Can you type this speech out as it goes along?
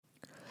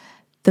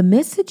The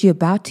message you're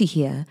about to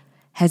hear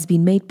has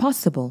been made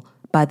possible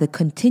by the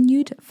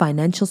continued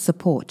financial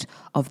support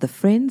of the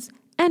friends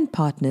and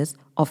partners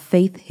of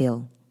Faith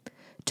Hill.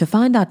 To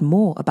find out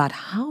more about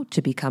how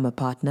to become a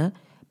partner,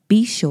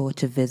 be sure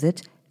to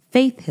visit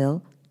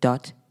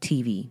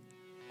faithhill.tv.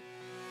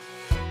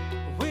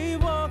 We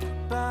walk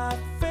by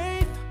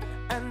faith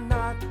and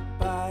not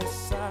by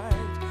sight.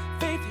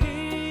 Faith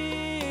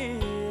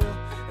Hill,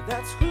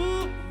 that's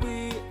who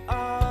we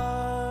are.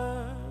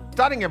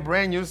 Starting a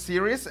brand new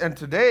series, and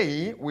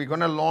today we're going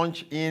to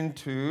launch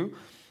into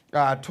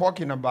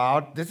talking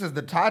about, this is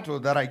the title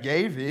that I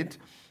gave it,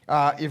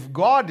 if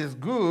God is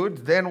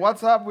good, then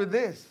what's up with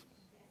this?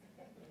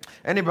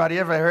 Anybody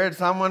ever heard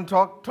someone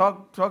talk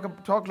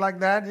like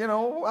that? You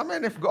know, I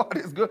mean, if God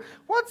is good,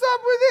 what's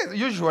up with this?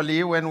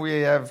 Usually when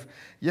we have,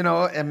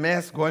 a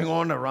mess going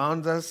on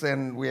around us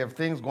and we have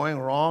things going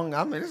wrong,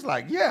 I mean, it's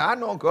like, yeah, I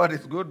know God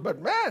is good,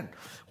 but man,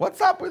 what's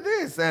up with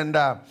this? And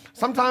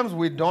sometimes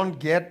we don't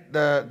get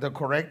the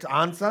correct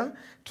answer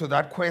to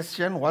that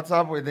question, what's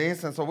up with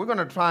this? And so we're going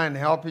to try and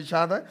help each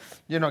other,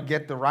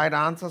 get the right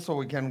answer so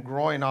we can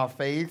grow in our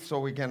faith, so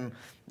we can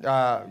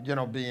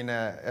be in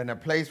a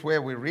place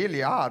where we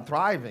really are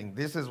thriving.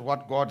 This is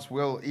what God's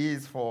will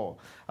is for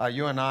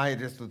you and I,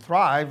 it is to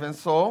thrive. And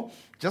so,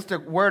 just a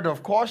word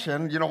of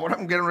caution, what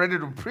I'm getting ready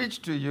to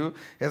preach to you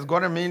is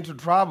going to mean to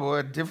travel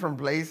at different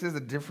places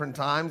at different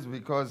times,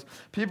 because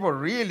people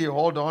really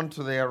hold on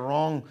to their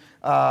wrong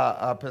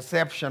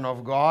perception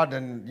of God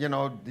and,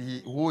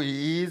 who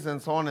He is and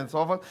so on and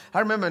so forth. I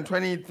remember in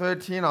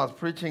 2013, I was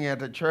preaching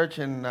at a church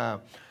in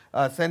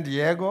San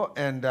Diego,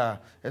 and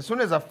as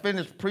soon as I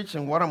finished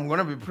preaching what I'm going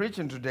to be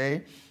preaching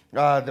today,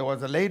 there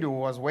was a lady who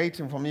was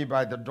waiting for me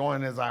by the door,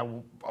 and as I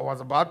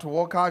was about to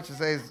walk out, she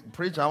says,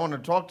 "Preacher, I want to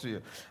talk to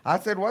you." I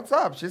said, "What's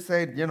up?" She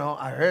said,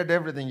 "I heard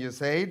everything you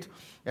said,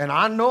 and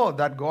I know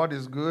that God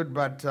is good,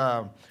 but,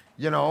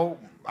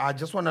 I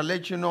just want to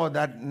let you know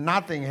that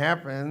nothing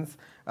happens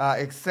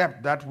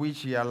except that which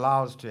He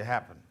allows to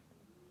happen."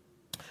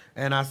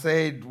 And I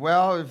said,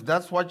 well, if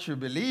that's what you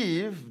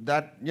believe,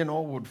 that,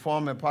 would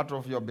form a part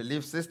of your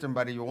belief system,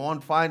 but you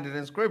won't find it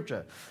in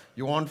Scripture.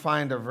 You won't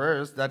find a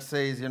verse that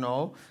says,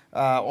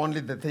 only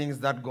the things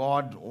that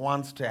God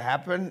wants to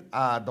happen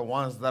are the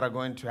ones that are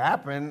going to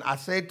happen. I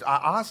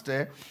asked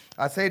her,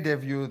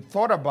 have you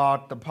thought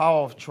about the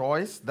power of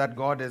choice that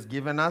God has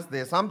given us?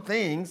 There are some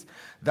things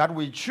that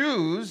we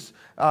choose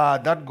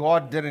that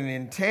God didn't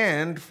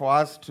intend for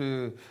us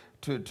to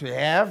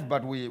have,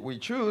 but we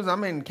choose. I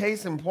mean,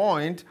 case in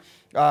point,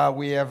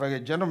 we have a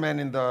gentleman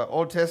in the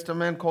Old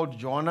Testament called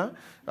Jonah.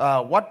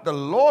 What the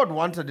Lord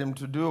wanted him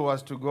to do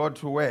was to go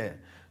to where?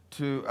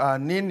 To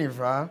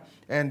Nineveh,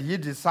 and he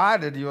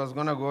decided he was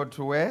going to go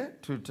to where?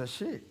 To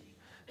Tashik.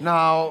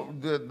 Now,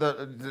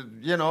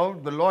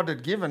 the Lord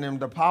had given him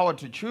the power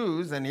to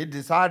choose, and he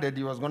decided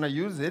he was going to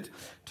use it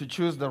to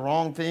choose the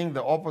wrong thing,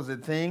 the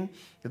opposite thing,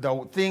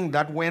 the thing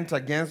that went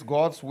against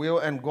God's will,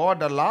 and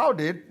God allowed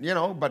it,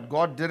 but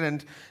God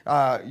didn't,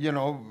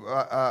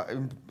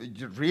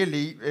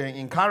 really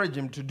encourage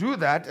him to do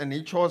that, and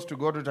he chose to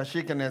go to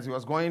Tashik, and as he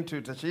was going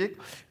to Tashik,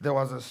 there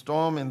was a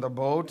storm in the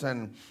boat,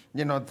 and,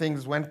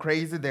 things went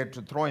crazy. They had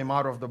to throw him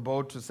out of the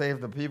boat to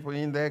save the people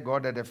in there.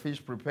 God had a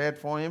fish prepared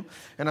for him,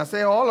 and I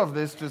say all of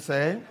this to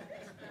say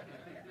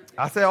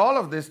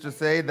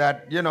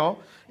that,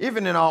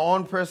 even in our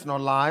own personal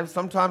lives,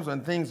 sometimes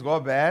when things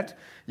go bad,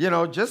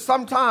 just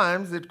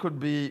sometimes it could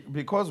be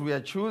because we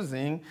are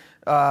choosing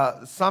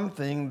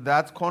something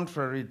that's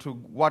contrary to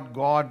what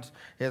God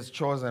has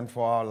chosen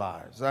for our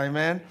lives.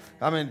 Amen?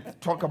 I mean,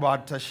 talk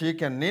about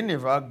Tashik and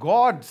Nineveh.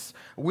 God's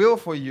will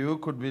for you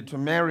could be to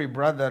marry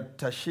brother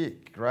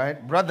Tashik,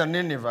 right? Brother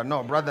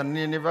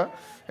Nineveh.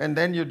 And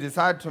then you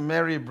decide to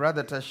marry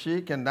brother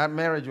Tashik, and that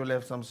marriage will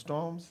have some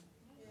storms.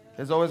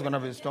 There's always going to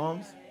be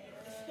storms.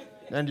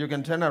 And you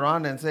can turn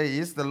around and say,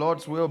 it's the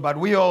Lord's will, but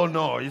we all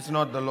know it's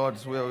not the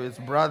Lord's will. It's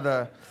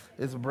brother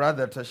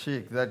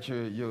Tashik that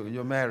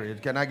you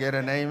married. Can I get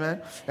an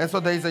amen? And so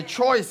there is a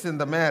choice in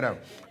the matter.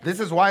 This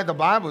is why the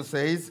Bible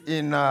says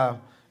in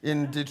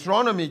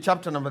Deuteronomy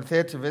chapter number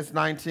 30, verse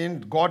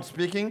 19, God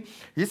speaking,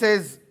 He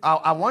says,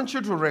 I want you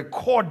to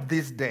record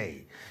this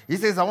day. He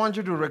says, I want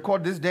you to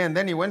record this day. And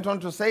then he went on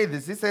to say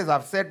this. He says,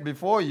 I've set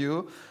before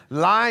you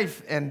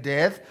life and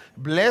death,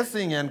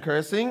 blessing and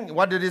cursing.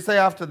 What did he say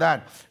after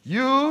that?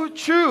 You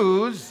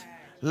choose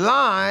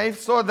life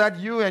so that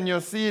you and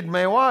your seed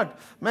may what?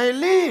 May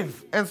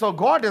live. And so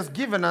God has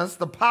given us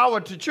the power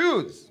to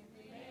choose.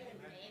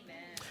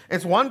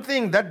 It's one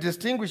thing that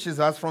distinguishes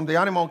us from the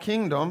animal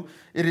kingdom.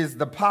 It is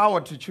the power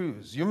to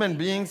choose. Human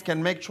beings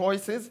can make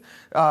choices.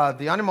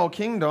 The animal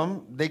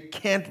kingdom, they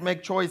can't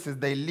make choices.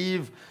 They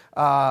live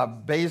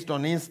based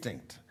on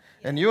instinct.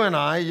 And you and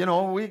I,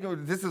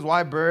 this is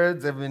why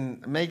birds have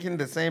been making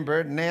the same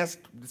bird nest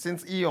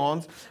since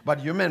eons. But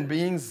human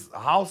beings'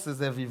 houses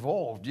have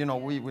evolved.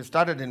 We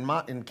started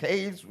in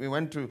caves. We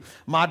went to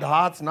mud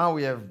huts. Now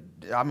we have,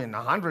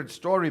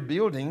 100-story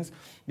buildings,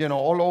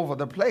 all over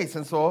the place.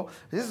 And so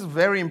this is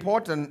very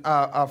important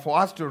for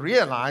us to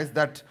realize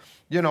that,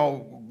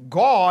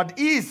 God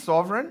is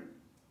sovereign.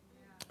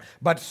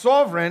 But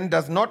sovereign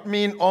does not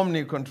mean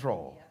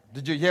omni-control.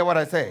 Did you hear what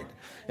I said?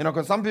 You know,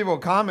 because some people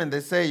come and they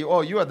say,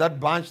 oh, you are that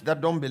bunch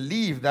that don't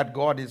believe that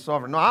God is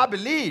sovereign. No, I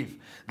believe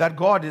that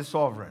God is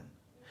sovereign.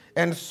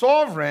 And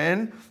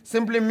sovereign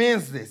simply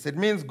means this. It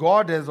means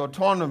God has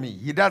autonomy.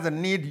 He doesn't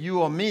need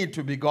you or me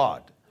to be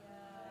God.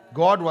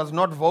 God was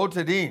not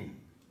voted in.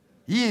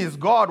 He is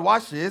God,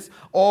 watch this,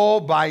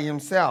 all by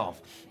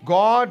himself.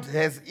 God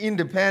has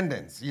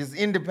independence. He is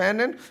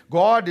independent.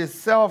 God is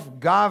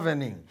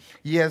self-governing.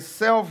 He has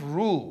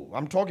self-rule.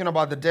 I'm talking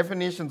about the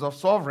definitions of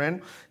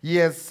sovereign. He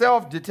has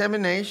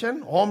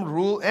self-determination, home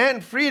rule,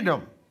 and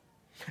freedom.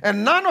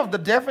 And none of the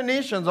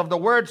definitions of the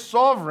word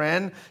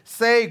sovereign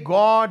say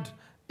God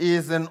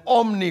is an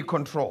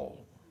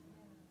omni-control.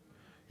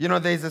 You know,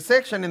 there's a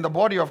section in the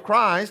body of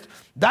Christ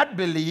that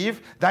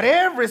believe that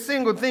every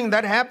single thing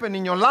that happened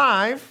in your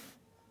life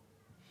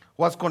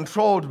was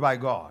controlled by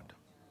God.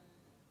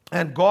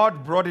 And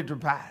God brought it to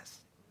pass.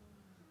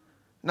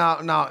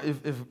 Now,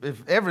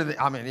 if everything,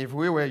 I mean, if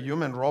we were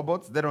human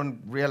robots, they don't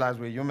realize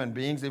we're human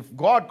beings. If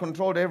God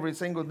controlled every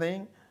single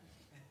thing,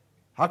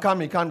 how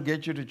come he can't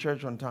get you to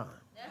church on time?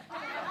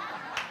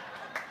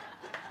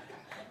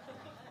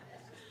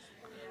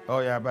 Oh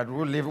yeah, but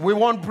we'll leave. We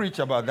won't preach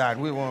about that.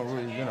 We'll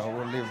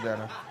leave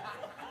that.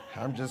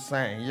 I'm just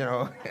saying, you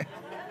know.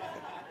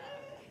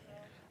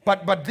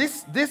 But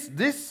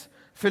this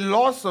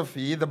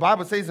philosophy, the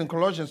Bible says in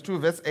Colossians 2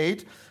 verse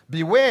 8,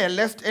 beware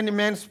lest any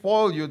man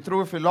spoil you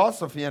through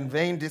philosophy and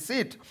vain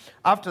deceit,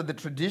 after the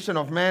tradition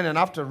of man and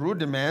after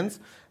rudiments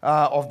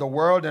of the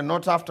world and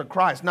not after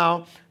Christ.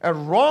 Now, a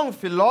wrong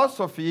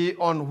philosophy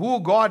on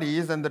who God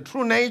is and the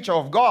true nature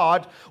of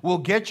God will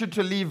get you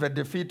to live a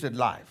defeated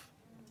life.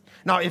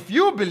 Now, if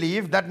you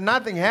believe that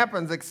nothing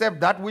happens except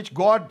that which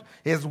God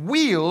has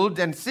willed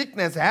and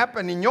sickness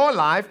happen in your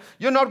life,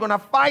 you're not going to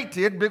fight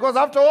it because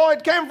after all,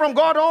 it came from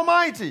God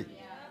Almighty. Yeah.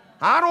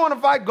 I don't want to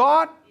fight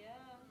God. Yeah.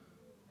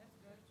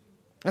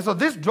 And so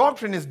this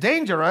doctrine is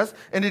dangerous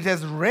and it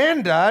has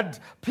rendered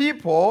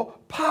people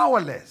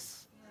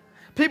powerless.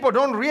 People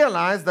don't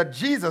realize that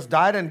Jesus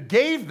died and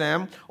gave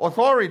them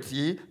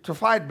authority to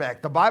fight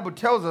back. The Bible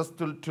tells us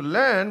to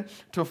learn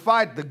to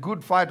fight the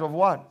good fight of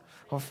what?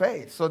 Of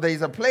faith. So there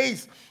is a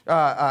place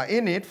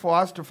in it for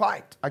us to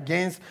fight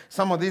against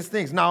some of these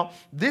things. Now,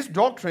 this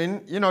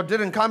doctrine,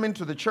 didn't come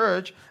into the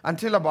church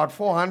until about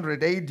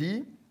 400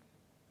 AD.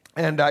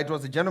 And it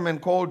was a gentleman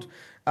called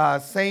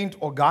Saint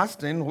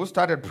Augustine who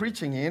started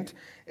preaching it.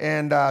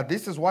 And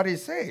this is what he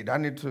said. I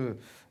need to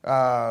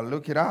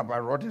look it up. I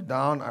wrote it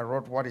down. I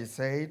wrote what he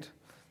said.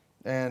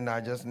 And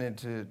I just need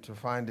to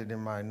find it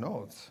in my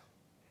notes.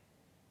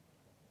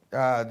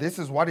 This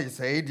is what he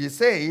said. He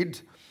said,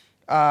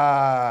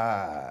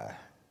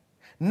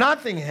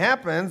 nothing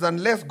happens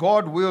unless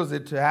God wills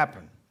it to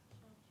happen.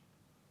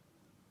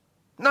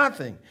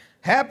 Nothing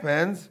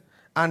happens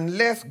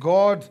unless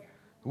God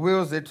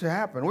wills it to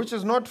happen, which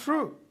is not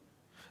true.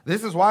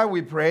 This is why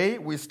we pray,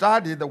 we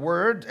study the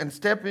word and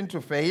step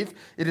into faith.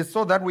 It is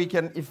so that we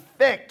can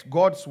effect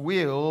God's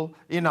will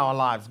in our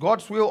lives.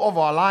 God's will over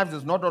our lives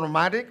is not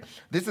automatic.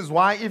 This is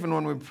why even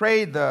when we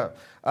pray the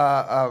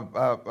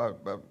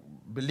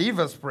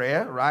believer's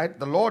prayer, right?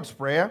 The Lord's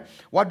Prayer.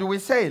 What do we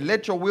say?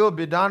 Let your will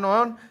be done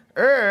on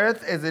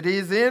earth as it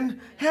is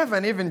in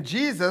heaven. Even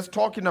Jesus,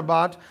 talking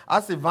about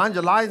us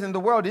evangelizing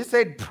the world, he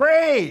said,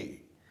 pray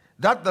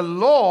that the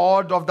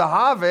Lord of the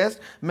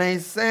harvest may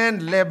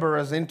send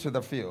laborers into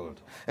the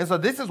field. And so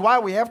this is why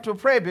we have to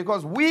pray,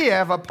 because we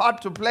have a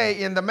part to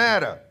play in the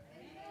matter.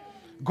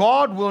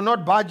 God will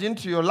not barge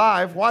into your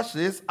life, watch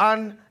this,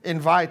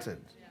 uninvited.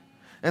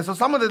 And so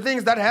some of the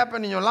things that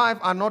happen in your life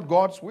are not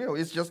God's will.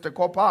 It's just a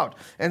cop-out.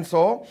 And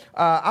so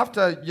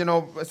after,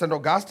 St.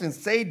 Augustine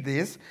said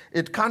this,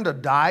 it kind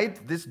of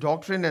died, this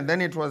doctrine, and then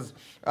it was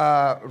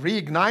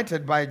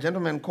reignited by a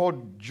gentleman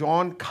called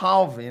John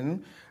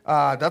Calvin.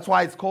 That's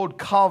why it's called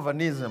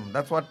Calvinism.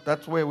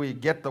 That's where we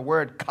get the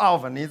word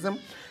Calvinism.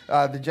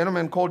 The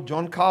gentleman called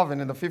John Calvin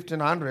in the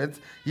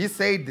 1500s, he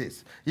said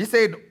this. He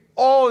said,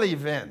 all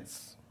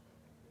events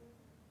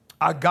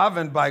are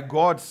governed by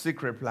God's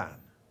secret plan.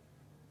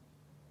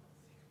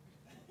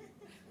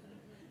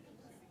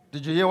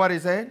 Did you hear what he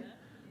said?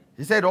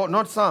 He said, oh,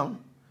 not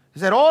some.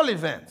 He said, all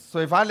events. So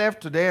if I left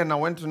today and I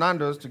went to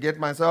Nando's to get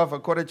myself a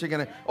quarter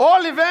chicken,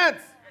 all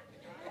events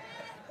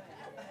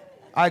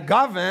are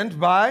governed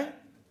by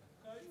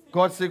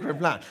God's secret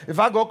plan. If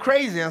I go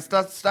crazy and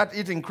start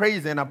eating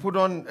crazy and I put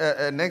on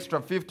an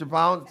extra 50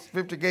 pounds,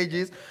 50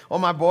 kgs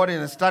on my body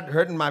and start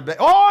hurting my back,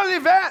 all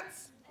events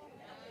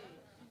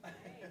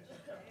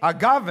are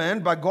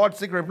governed by God's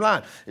secret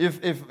plan.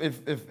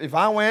 If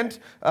I went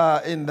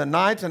in the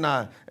night and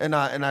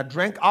I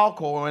drank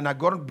alcohol and I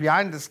got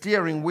behind the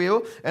steering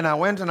wheel and I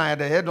went and I had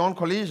a head-on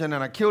collision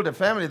and I killed a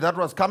family that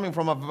was coming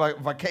from a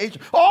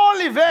vacation, all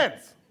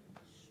events.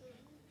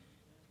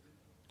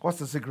 What's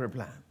the secret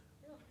plan?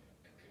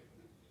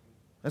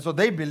 And so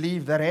they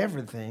believe that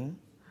everything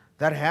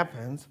that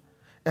happens,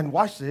 and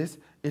watch this,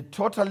 it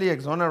totally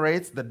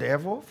exonerates the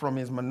devil from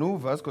his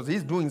maneuvers because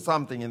he's doing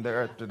something in the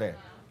earth today.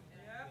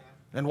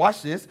 And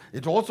watch this.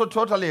 It also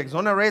totally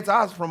exonerates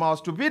us from our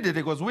stupidity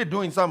because we're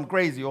doing something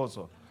crazy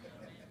also.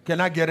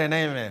 Can I get an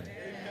amen?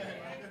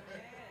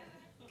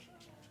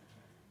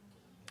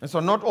 And so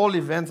not all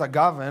events are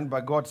governed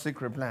by God's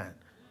secret plan.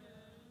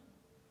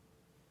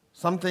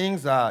 Some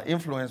things are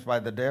influenced by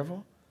the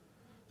devil.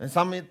 And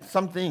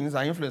some things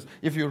are influenced.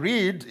 If you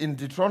read in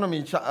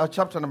Deuteronomy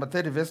chapter number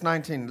 30, verse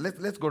 19,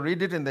 let's go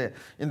read it in the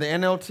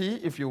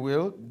NLT, if you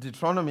will.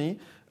 Deuteronomy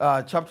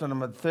chapter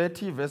number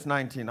 30, verse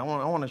 19. I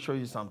want to show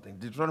you something.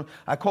 Deuteronomy,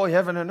 I call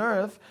heaven and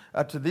earth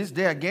to this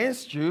day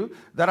against you,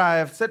 that I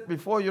have set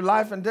before you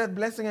life and death,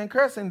 blessing and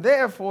cursing.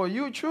 Therefore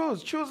you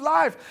choose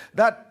life,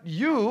 that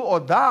you or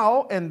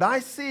thou and thy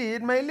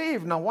seed may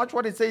live. Now watch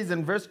what it says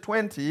in verse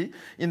 20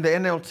 in the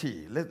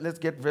NLT. Let's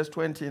get verse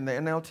 20 in the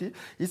NLT.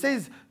 It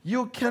says,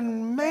 you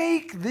can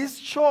make this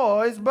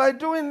choice by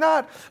doing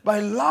that, by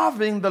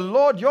loving the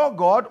Lord your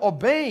God,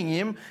 obeying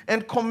him,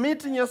 and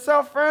committing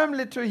yourself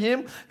firmly to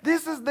him.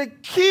 This is the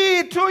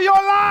key to your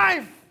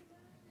life.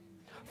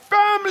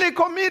 Firmly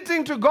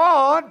committing to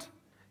God,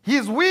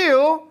 his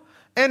will,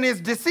 and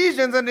his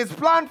decisions and his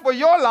plan for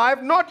your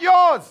life, not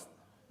yours.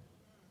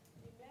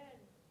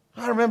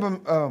 I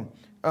remember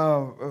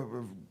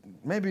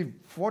maybe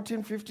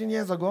 14, 15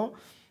 years ago,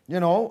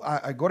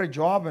 I got a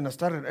job and I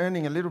started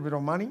earning a little bit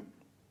of money.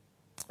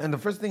 And the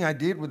first thing I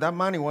did with that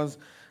money was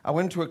I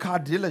went to a car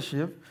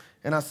dealership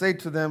and I said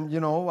to them,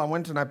 I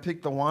went and I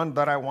picked the one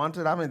that I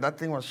wanted. I mean, that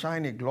thing was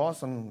shiny,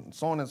 gloss, and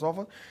so on and so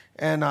forth.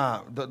 And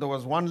there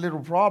was one little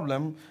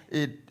problem.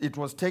 It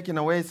was taking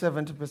away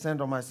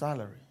 70% of my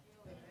salary.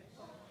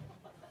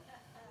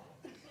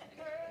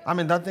 I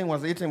mean, that thing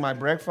was eating my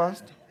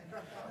breakfast,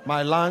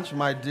 my lunch,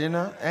 my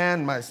dinner,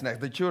 and my snack.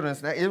 The children's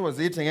snack. It was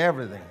eating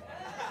everything.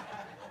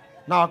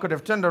 Now I could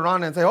have turned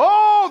around and said,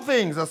 all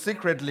things are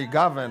secretly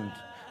governed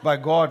by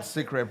God's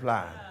secret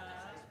plan.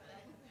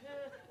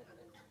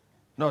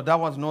 No, that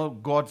was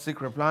not God's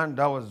secret plan.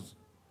 That was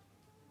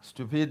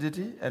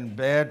stupidity and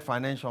bad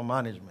financial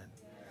management.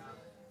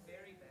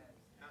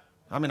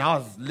 I mean, I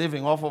was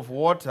living off of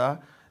water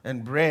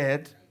and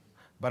bread,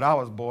 but I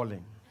was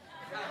bawling.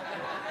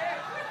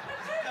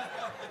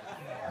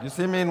 You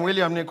see me in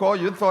William Nicole,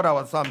 you thought I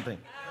was something.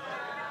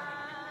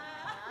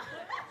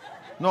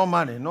 No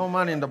money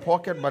in the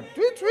pocket, but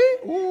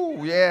ooh,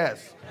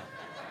 yes.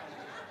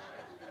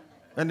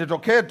 And it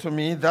occurred to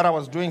me that I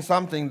was doing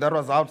something that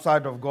was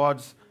outside of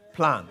God's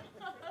plan.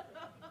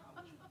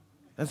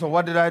 And so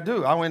what did I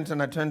do? I went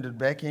and I turned it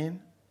back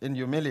in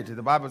humility.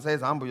 The Bible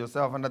says, humble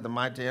yourself under the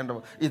mighty hand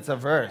of... It's a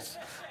verse.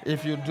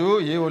 If you do,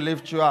 he will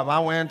lift you up. I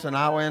went and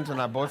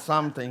I bought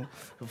something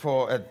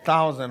for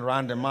 1,000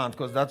 rand a month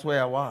because that's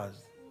where I was.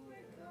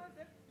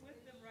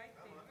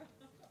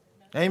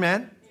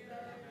 Amen?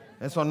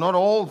 And so not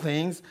all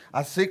things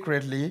are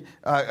secretly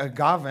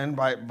governed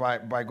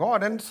by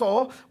God. And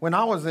so when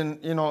I was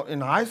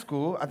in high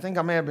school, I think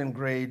I may have been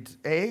grade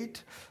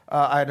 8,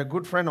 I had a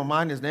good friend of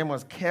mine. His name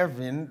was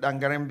Kevin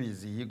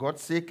Dangarembizi. He got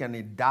sick and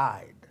he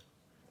died.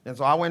 And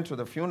so I went to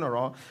the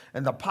funeral,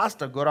 and the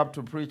pastor got up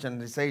to preach,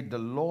 and he said, the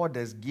Lord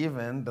has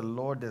given, the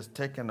Lord has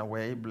taken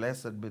away.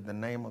 Blessed be the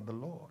name of the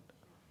Lord.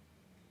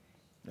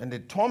 And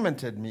it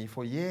tormented me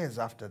for years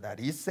after that.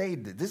 He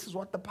said, this is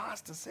what the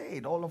pastor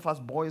said. All of us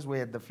boys were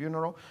at the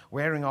funeral,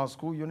 wearing our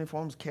school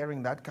uniforms,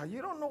 carrying that car.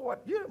 You don't know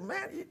what,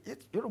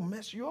 it'll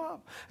mess you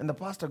up. And the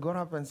pastor got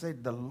up and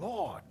said, the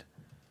Lord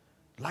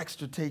likes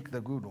to take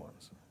the good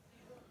ones.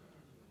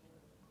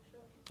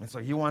 And so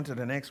he wanted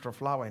an extra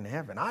flower in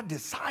heaven. I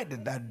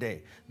decided that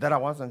day that I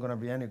wasn't going to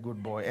be any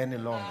good boy any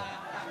longer.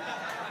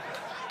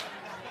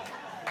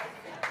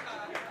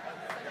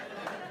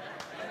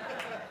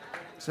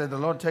 Said the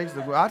Lord takes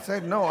the good. I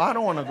said, no, I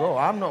don't want to go.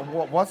 I'm not.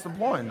 What's the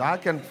point? I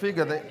can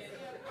figure that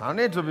I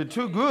need to be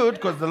too good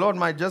because the Lord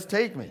might just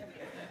take me.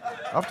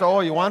 After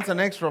all, he wants an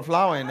extra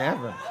flower in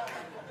heaven.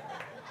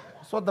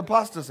 That's what the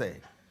pastor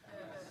said.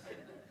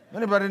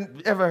 Anybody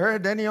ever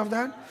heard any of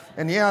that?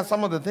 And here are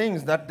some of the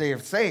things that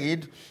they've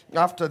said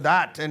after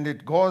that, and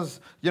it goes,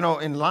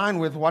 in line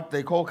with what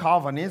they call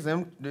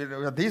Calvinism.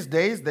 These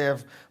days, they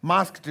have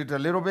masked it a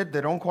little bit.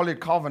 They don't call it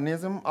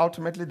Calvinism.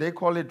 Ultimately, they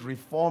call it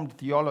Reformed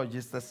theology.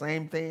 It's the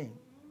same thing.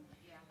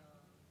 Yeah.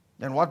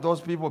 And what those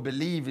people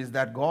believe is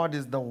that God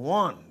is the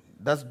one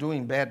that's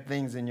doing bad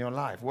things in your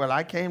life. Well,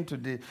 I came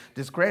to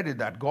discredit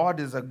that. God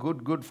is a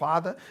good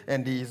father,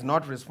 and he is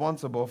not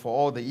responsible for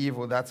all the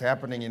evil that's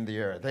happening in the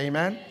earth.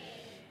 Amen?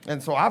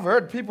 And so I've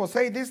heard people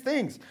say these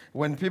things.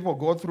 When people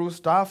go through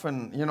stuff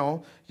and,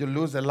 you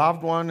lose a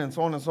loved one and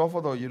so on and so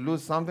forth, or you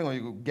lose something, or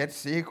you get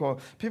sick, or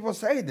people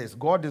say this.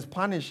 God is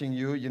punishing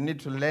you. You need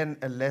to learn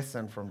a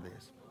lesson from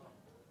this.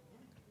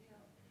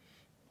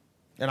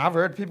 And I've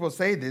heard people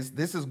say this.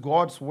 This is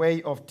God's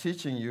way of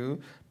teaching you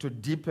to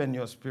deepen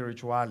your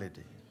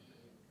spirituality.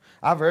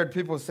 I've heard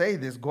people say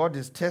this. God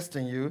is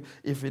testing you.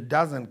 If it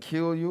doesn't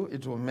kill you,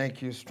 it will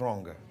make you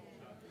stronger.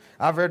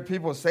 I've heard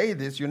people say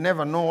this. You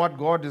never know what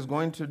God is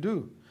going to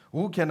do.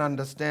 Who can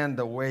understand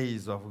the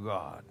ways of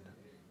God?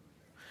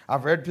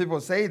 I've heard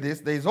people say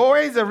this. There's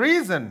always a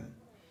reason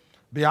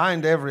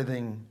behind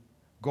everything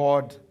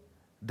God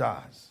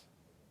does.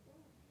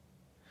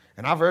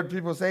 And I've heard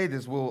people say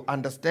this, we'll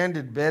understand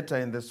it better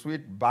in the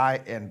sweet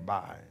by and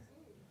by.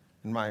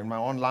 In my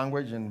own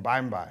language, in by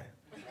and by.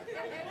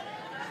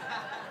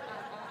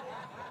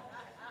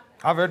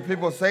 I've heard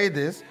people say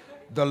this,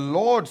 the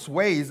Lord's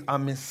ways are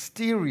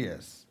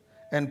mysterious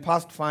and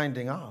past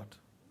finding out.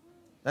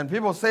 And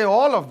people say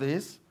all of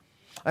this,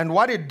 and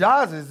what it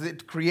does is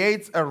it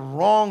creates a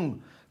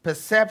wrong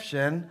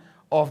perception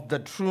of the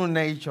true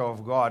nature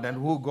of God and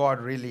who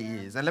God really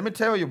is. And let me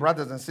tell you,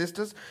 brothers and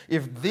sisters,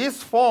 if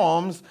this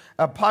forms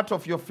a part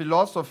of your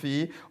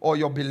philosophy or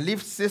your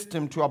belief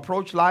system to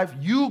approach life,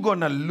 you're going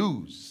to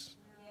lose.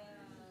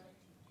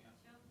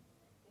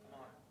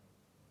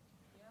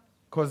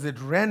 Because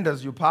it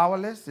renders you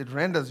powerless, it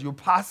renders you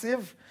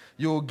passive.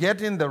 You'll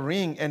get in the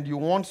ring and you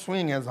won't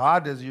swing as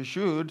hard as you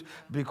should,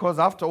 because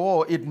after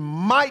all, it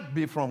might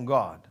be from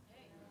God.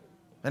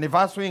 And if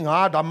I swing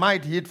hard, I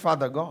might hit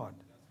Father God.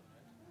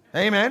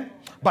 Amen.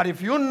 But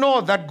if you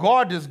know that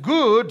God is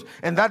good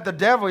and that the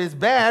devil is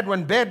bad,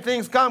 when bad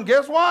things come,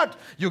 guess what?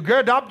 You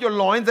gird up your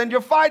loins and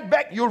you fight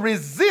back. You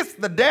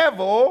resist the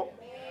devil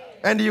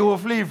and he will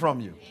flee from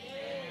you.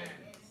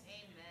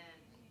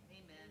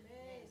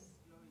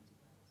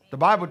 The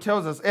Bible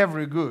tells us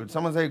every good,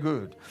 someone say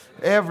good,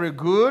 every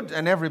good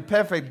and every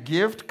perfect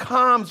gift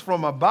comes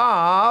from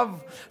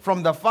above,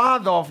 from the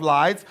Father of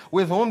lights,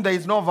 with whom there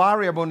is no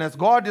variableness.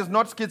 God is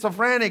not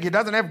schizophrenic. He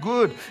doesn't have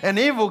good and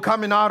evil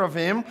coming out of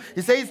him.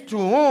 He says to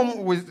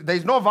whom there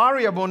is no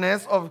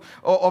variableness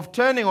of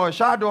turning or a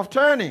shadow of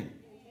turning.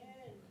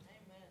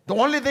 The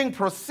only thing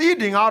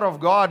proceeding out of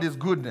God is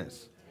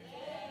goodness.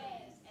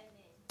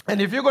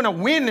 And if you're going to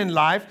win in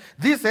life,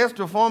 this has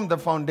to form the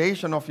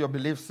foundation of your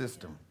belief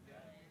system.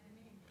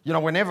 You know,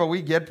 whenever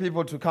we get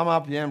people to come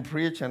up here and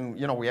preach, and,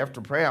 you know, we have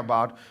to pray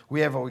about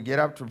whoever we get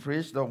up to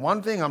preach, the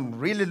one thing I'm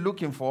really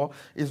looking for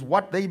is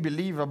what they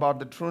believe about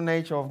the true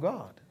nature of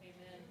God.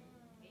 Amen.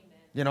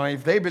 You know,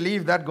 if they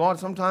believe that God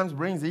sometimes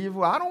brings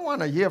evil, I don't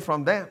want to hear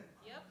from them.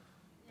 Yep.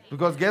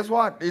 Because guess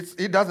what?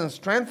 It doesn't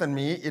strengthen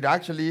me. It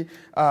actually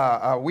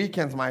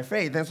weakens my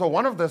faith. And so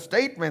one of the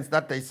statements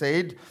that they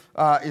said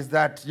is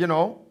that, you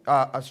know,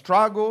 a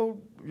struggle,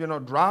 you know,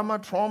 drama,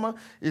 trauma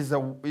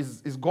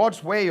is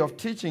God's way of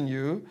teaching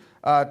you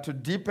to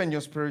deepen your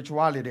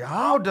spirituality.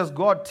 How does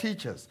God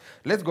teach us?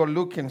 Let's go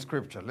look in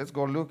Scripture. Let's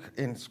go look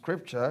in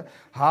Scripture.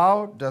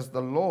 How does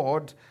the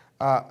Lord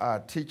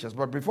teach us?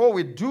 But before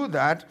we do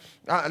that,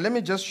 let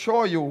me just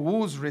show you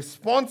who's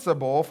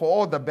responsible for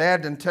all the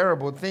bad and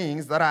terrible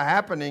things that are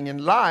happening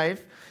in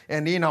life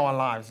and in our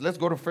lives. Let's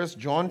go to 1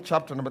 John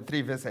chapter number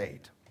 3, verse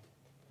 8.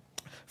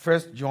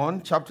 1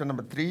 John chapter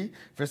number 3,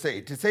 verse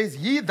 8. It says,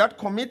 "He that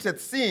committed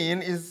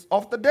sin is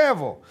of the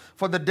devil,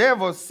 for the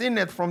devil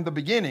sinneth from the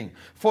beginning.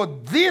 For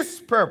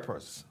this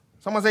purpose,"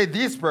 someone say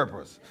this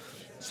purpose.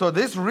 So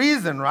this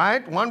reason,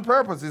 right? One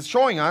purpose is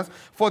showing us,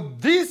 for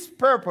this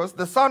purpose,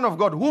 the Son of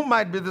God, who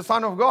might be the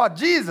Son of God?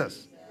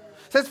 Jesus.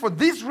 It says, for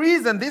this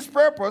reason, this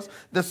purpose,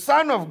 the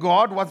Son of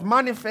God was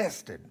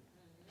manifested,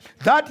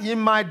 that he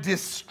might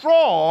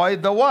destroy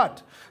the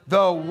what?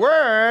 The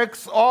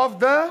works of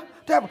the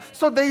devil.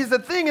 So there is a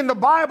thing in the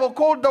Bible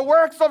called the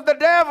works of the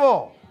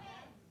devil.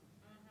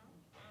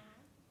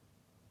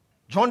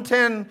 John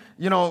 10,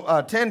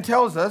 10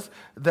 tells us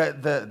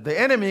that the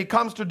enemy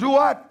comes to do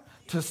what?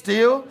 To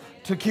steal,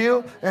 to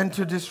kill, and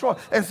to destroy.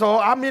 And so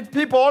I meet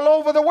people all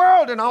over the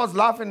world, and I was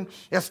laughing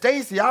at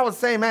Stacy. I was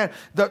saying, man,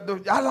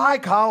 I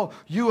like how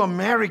you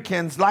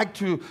Americans like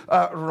to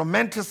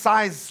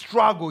romanticize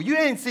struggle. You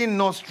ain't seen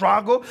no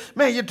struggle.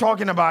 Man, you're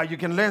talking about you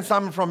can learn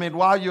something from it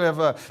while you have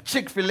a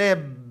Chick-fil-A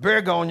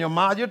burger on your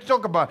mouth. You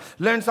talk about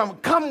learn something.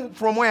 Come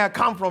from where I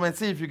come from and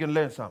see if you can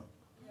learn something.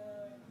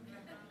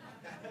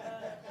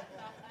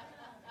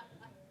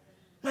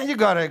 Man, you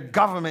got a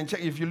government check.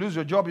 If you lose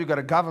your job, you got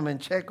a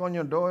government check on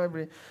your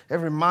door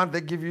every month.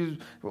 They give you,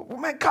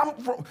 man,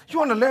 you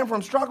want to learn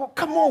from struggle?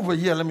 Come over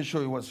here. Let me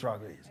show you what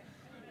struggle is.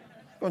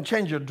 I'm going to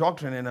change your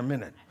doctrine in a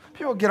minute.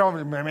 People get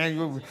over, man,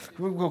 you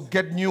will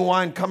get new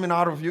wine coming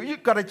out of you. You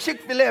got a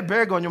Chick-fil-A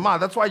burger on your mouth.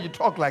 That's why you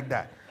talk like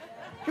that.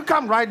 You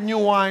come right new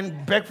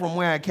wine back from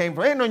where I came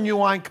from. Ain't no new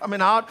wine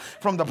coming out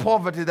from the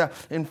poverty.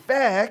 In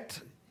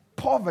fact,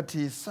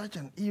 poverty is such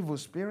an evil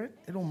spirit.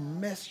 It'll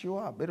mess you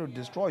up. It'll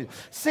destroy you.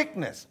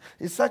 Sickness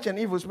is such an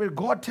evil spirit.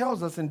 God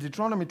tells us in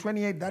Deuteronomy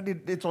 28 that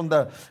it's on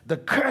the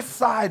cursed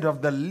side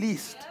of the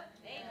list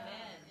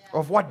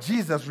of what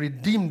Jesus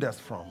redeemed us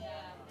from.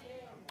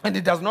 And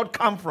it does not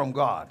come from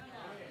God.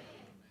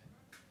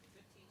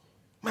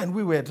 Man,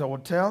 we were at a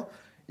hotel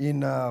in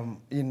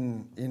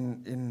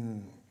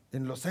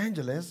Los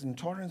Angeles, in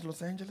Torrance,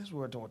 Los Angeles. We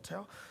were at a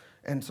hotel.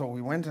 And so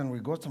we went and we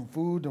got some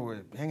food. We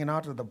were hanging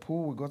out at the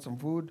pool. We got some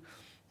food.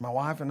 My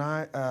wife and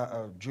I,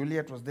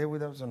 Juliet was there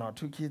with us and our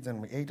two kids,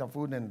 and we ate our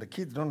food. And the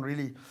kids don't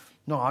really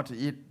know how to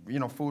eat,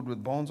 food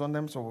with bones on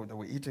them. So they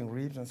were eating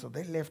ribs. And so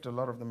they left a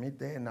lot of the meat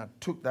there. And I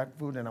took that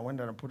food and I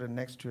went and I put it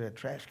next to a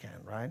trash can,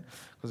 right?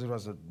 Because it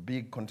was a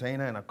big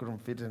container and I couldn't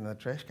fit it in the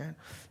trash can.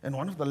 And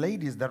one of the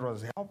ladies that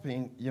was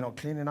helping,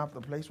 cleaning up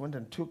the place went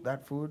and took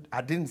that food.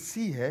 I didn't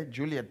see her.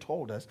 Juliet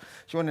told us.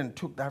 She went and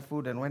took that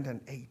food and went and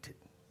ate it.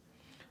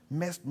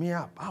 messed me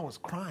up. I was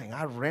crying.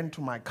 I ran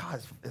to my car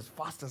as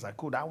fast as I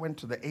could. I went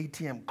to the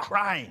ATM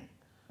crying,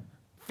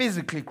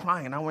 physically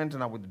crying. And I went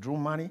and I withdrew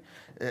money,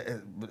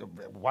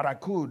 what I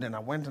could, and I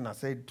went and I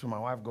said to my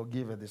wife, go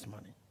give her this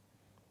money.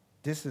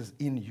 This is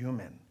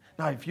inhuman.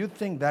 Now, if you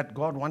think that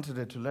God wanted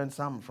her to learn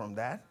something from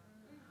that,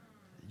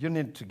 you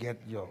need to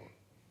get your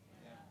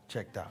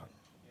checked out.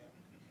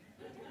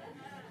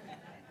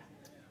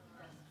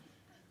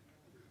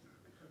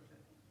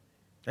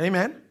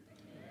 Amen?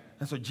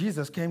 And so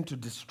Jesus came to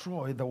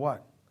destroy the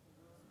what?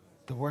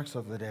 The works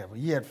of the devil.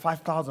 He had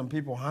 5,000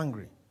 people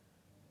hungry.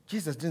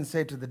 Jesus didn't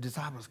say to the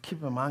disciples,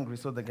 keep them hungry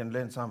so they can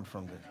learn something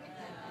from this.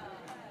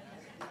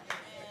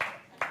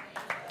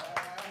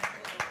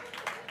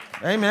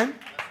 Amen?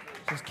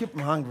 Just keep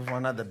them hungry for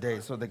another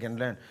day so they can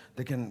learn.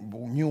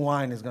 New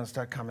wine is going to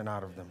start coming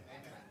out of them.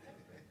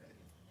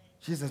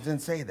 Jesus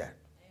didn't say that.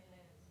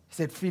 He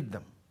said, feed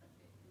them.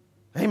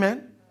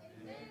 Amen?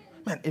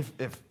 Man, if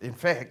in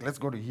fact, let's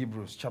go to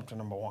Hebrews chapter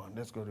number 1.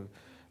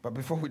 But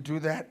before we do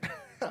that,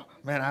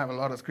 man, I have a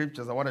lot of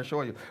scriptures I want to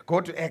show you.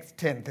 Go to Acts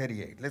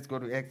 10:38. Let's go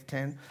to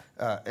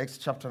Acts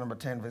chapter number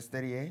 10, verse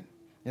 38.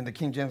 In the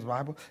King James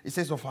Bible, it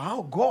says of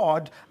how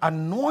God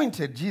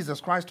anointed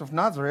Jesus Christ of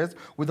Nazareth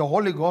with the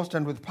Holy Ghost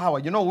and with power.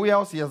 You know who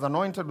else he has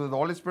anointed with the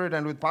Holy Spirit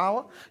and with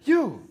power?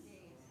 You.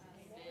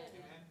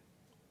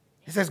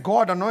 He says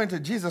God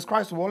anointed Jesus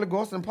Christ with the Holy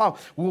Ghost and power.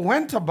 We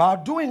went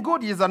about doing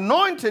good. He has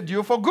anointed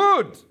you for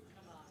good.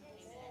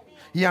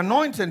 He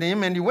anointed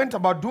him and he went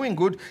about doing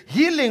good,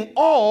 healing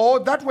all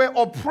that were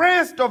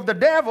oppressed of the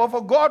devil,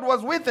 for God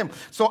was with him.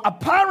 So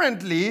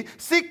apparently,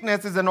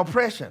 sickness is an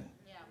oppression.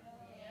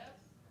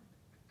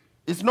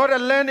 It's not a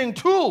learning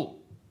tool.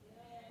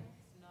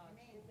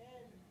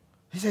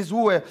 He says,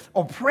 who were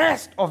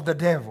oppressed of the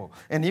devil.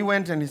 And he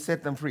went and he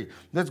set them free.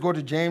 Let's go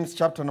to James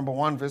chapter number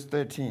 1, verse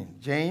 13.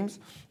 James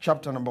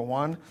chapter number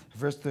 1,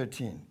 verse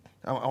 13.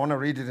 I want to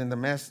read it in the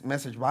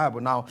Message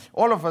Bible. Now,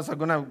 all of us are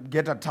going to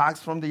get attacks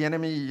from the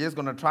enemy. He is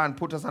going to try and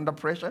put us under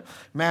pressure.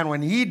 Man,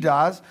 when he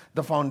does,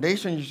 the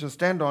foundation you should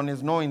stand on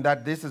is knowing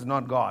that this is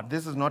not God.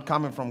 This is not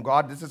coming from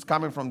God. This is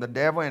coming from the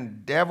devil.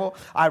 And devil,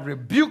 I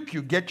rebuke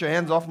you. Get your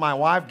hands off my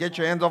wife. Get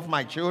your hands off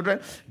my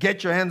children.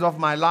 Get your hands off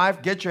my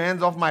life. Get your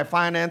hands off my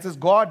finances.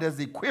 God has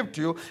equipped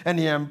you and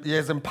he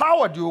has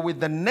empowered you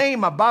with the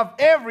name above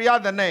every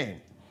other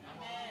name.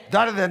 Amen.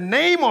 That is the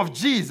name of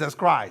Jesus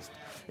Christ.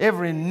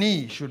 Every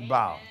knee should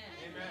bow.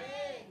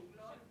 Amen.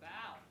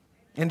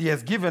 And he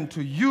has given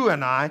to you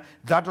and I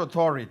that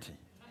authority.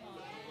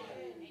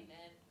 Amen.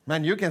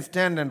 Man, you can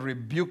stand and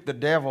rebuke the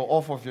devil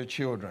off of your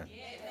children.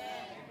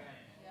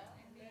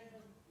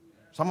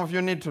 Some of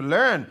you need to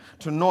learn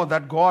to know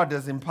that God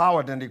has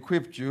empowered and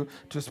equipped you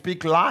to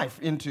speak life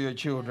into your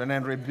children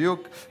and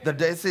rebuke the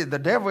devil. See, the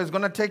devil is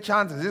going to take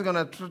chances. He's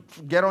going to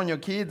get on your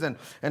kids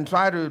and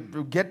try to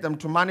get them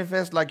to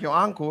manifest like your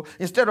uncle.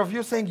 Instead of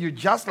you saying you're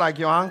just like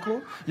your uncle,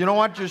 you know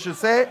what you should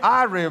say?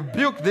 I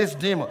rebuke this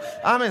demon.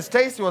 I mean,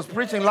 Stacy was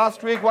preaching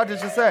last week. What did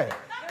she say?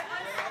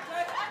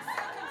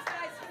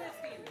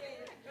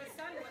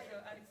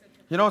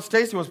 You know,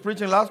 Stacy was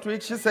preaching last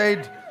week. She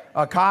said,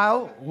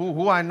 Kyle,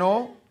 who I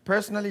know,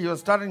 personally, he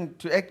was starting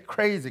to act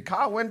crazy.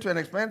 Carl went to an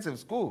expensive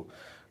school.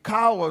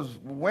 Carl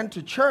went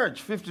to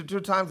church 52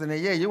 times in a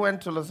year. He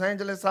went to Los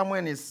Angeles somewhere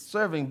and he's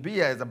serving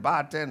beer as a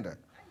bartender,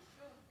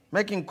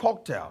 making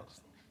cocktails.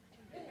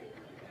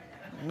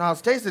 Now,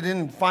 Stacy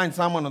didn't find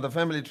someone on the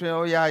family tree.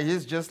 Oh, yeah,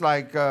 he's just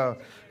like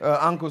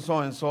Uncle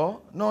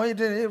so-and-so. No, he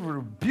didn't. He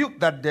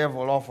rebuked that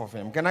devil off of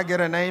him. Can I get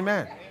an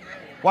amen?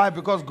 Why?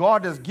 Because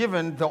God has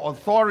given the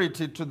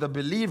authority to the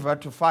believer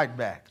to fight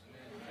back.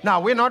 Now,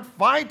 we're not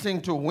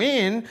fighting to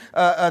win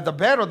the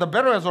battle. The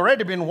battle has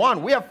already been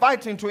won. We are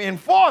fighting to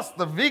enforce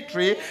the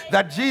victory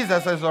that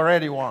Jesus has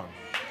already won.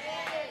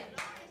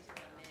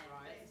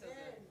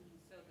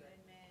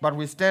 But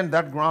we stand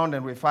that ground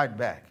and we fight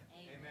back.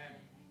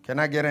 Can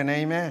I get an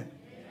amen?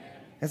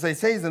 And so it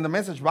says in the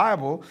Message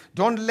Bible,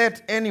 don't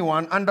let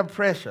anyone under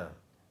pressure.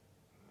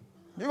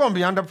 You're going to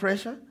be under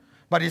pressure.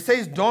 But it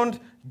says don't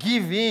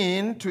give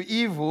in to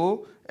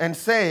evil and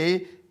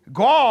say,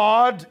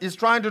 God is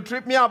trying to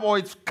trip me up, or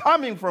it's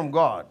coming from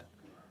God.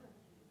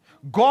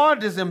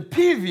 God is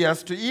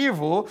impervious to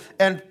evil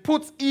and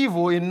puts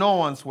evil in no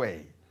one's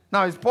way.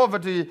 Now, is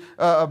poverty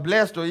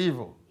blessed or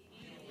evil?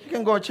 You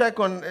can go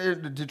check on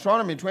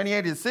Deuteronomy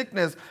 28. Is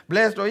sickness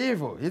blessed or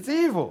evil? It's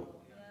evil.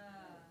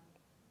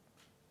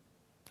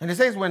 And it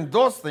says when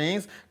those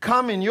things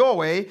come in your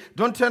way,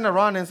 don't turn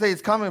around and say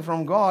it's coming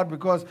from God,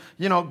 because,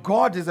 you know,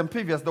 God is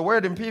impervious. The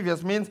word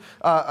impervious means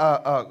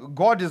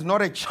God is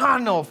not a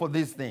channel for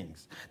these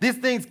things. These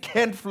things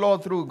can't flow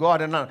through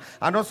God. And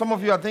I know some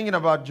of you are thinking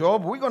about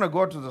Job. We're going to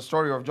go to the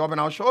story of Job, and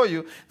I'll show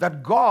you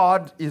that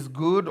God is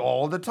good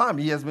all the time.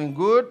 He has been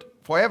good,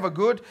 forever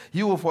good.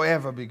 He will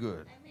forever be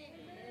good.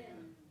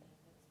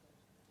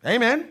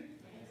 Amen?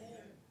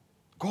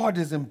 God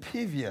is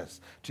impervious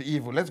to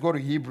evil. Let's go to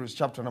Hebrews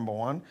chapter number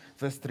 1,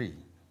 verse 3.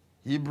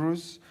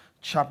 Hebrews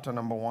chapter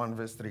number 1,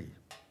 verse 3.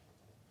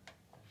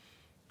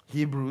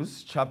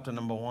 Hebrews chapter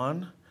number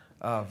 1,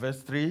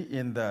 verse 3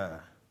 in the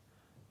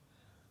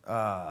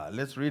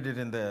Let's read it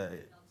in the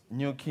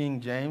New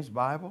King James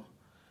Bible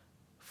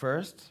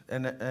first,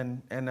 and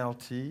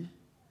NLT,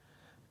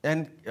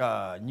 and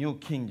New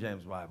King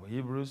James Bible.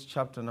 Hebrews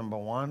chapter number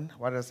 1.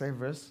 What did I say?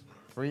 Verse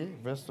 3?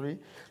 Verse 3?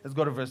 Let's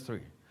go to verse 3.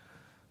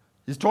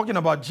 He's talking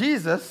about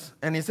Jesus,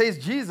 and he says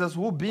Jesus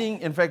who being,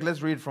 in fact,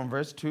 let's read from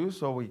verse 2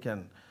 so we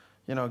can,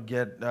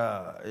 get,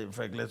 in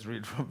fact, let's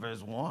read from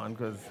verse 1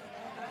 because...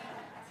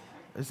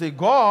 You see,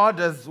 God,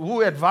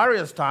 who at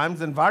various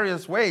times, in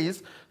various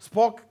ways,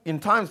 spoke in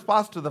times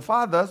past to the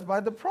fathers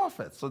by the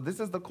prophets. So this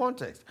is the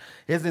context.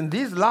 Is in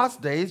these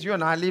last days, you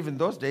and I live in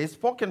those days,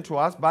 spoken to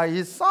us by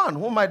his Son,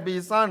 who might be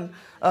his Son,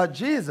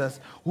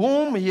 Jesus,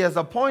 whom he has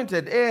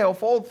appointed heir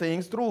of all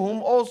things, through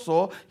whom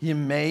also he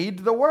made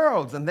the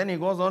worlds. And then he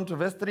goes on to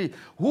verse 3,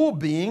 who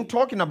being,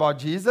 talking about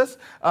Jesus,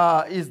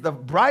 is the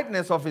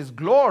brightness of his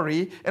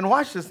glory, and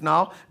watch this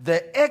now,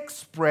 the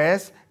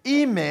express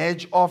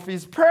image of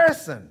his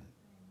person.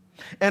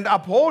 And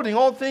upholding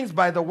all things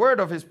by the word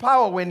of his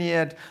power, when he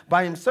had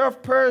by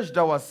himself purged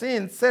our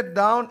sins, sat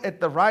down at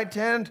the right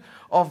hand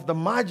of the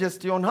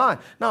majesty on high.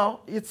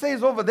 Now, it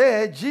says over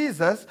there,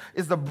 Jesus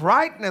is the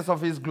brightness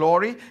of his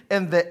glory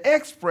and the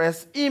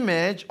express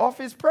image of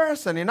his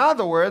person. In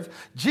other words,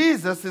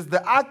 Jesus is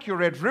the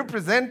accurate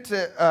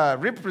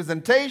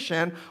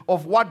representation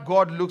of what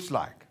God looks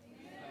like.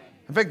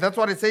 In fact, that's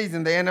what it says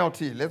in the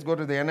NLT. Let's go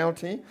to the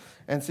NLT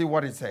and see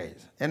what it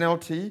says.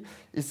 NLT,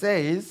 it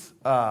says...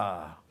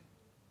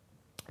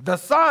 the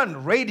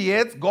Son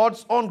radiates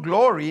God's own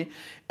glory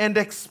and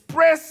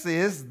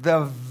expresses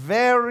the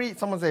very,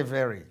 someone say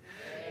very,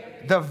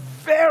 the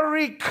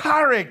very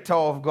character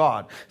of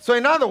God. So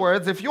in other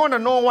words, if you want to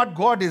know what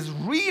God is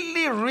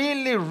really,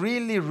 really,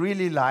 really,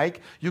 really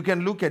like, you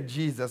can look at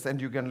Jesus and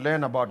you can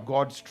learn about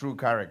God's true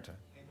character.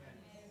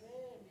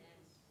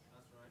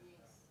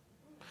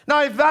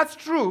 Now, if that's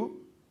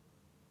true,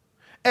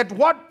 at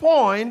what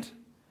point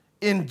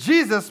in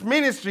Jesus'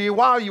 ministry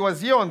while he was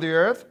here on the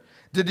earth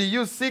did he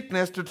use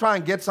sickness to try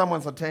and get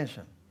someone's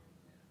attention?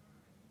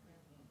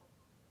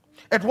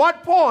 At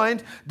what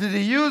point did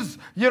he use,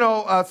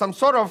 some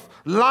sort of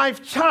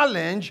life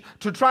challenge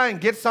to try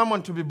and get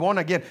someone to be born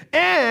again?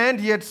 And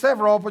he had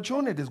several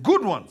opportunities,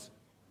 good ones.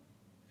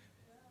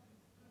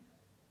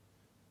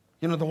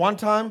 The one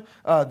time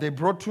they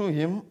brought to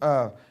him,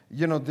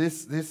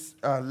 this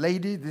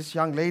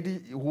young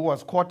lady who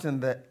was caught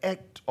in the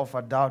act of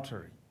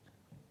adultery.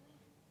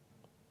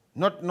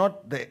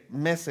 Not the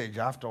message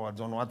afterwards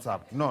on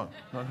WhatsApp. No.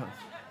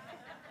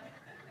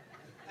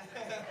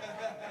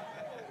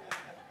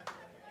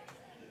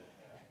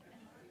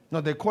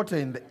 No, they caught her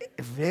in the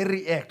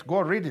very act.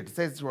 Go read it. It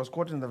says she was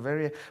caught in the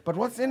very act. But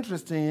what's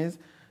interesting is,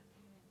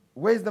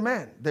 where's the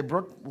man? They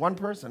brought one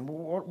person.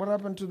 What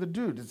happened to the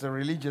dude? It's a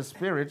religious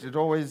spirit. It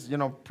always,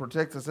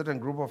 protects a certain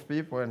group of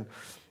people and,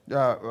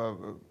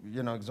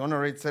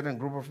 exonerates a certain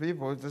group of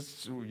people.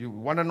 You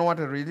want to know what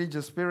a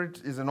religious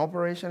spirit is in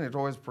operation? It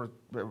always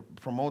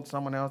promotes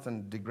someone else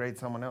and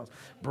degrades someone else.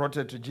 Brought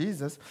her to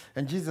Jesus.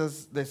 And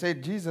Jesus, they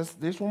said, Jesus,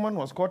 this woman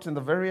was caught in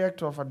the very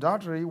act of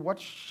adultery. What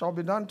shall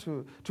be done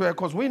to her?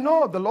 Because we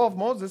know the law of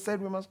Moses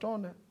said we must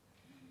stone her.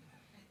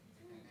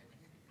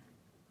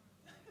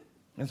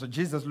 And so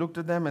Jesus looked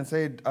at them and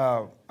said,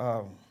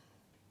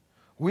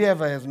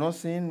 whoever has no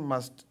sin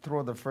must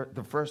throw the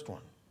first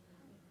one.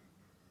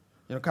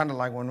 Kind of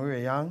like when we were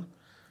young,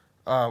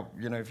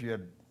 if you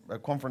had a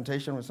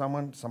confrontation with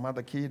someone, some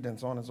other kid and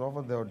so on and so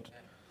forth, they would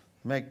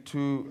make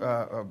two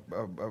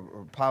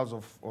piles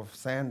of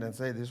sand and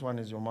say, this one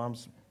is your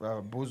mom's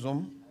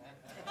bosom.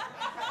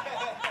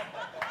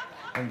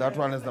 And that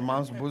one is the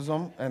mom's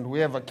bosom. And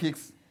whoever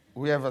kicks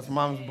whoever's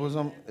mom's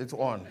bosom, it's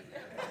on.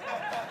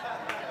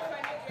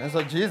 And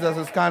so Jesus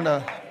is kind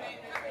of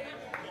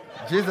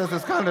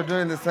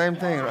doing the same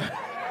thing, right?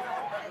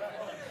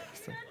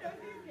 So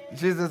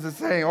Jesus is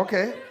saying,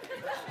 okay,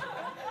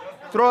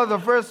 throw the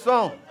first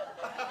stone.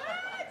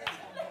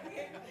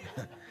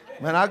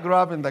 Man, I grew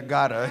up in the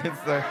gutter.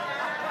 It's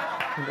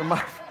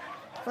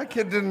my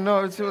kid didn't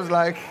know. She was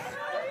like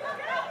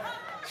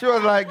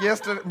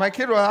yesterday. My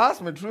kid will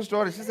ask me, true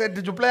story. She said,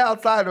 did you play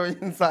outside or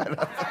inside?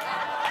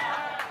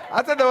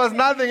 I said there was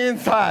nothing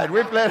inside.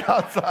 We played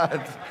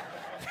outside.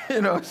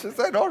 She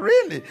said, oh,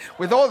 really?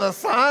 With all the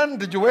sun,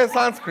 did you wear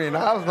sunscreen?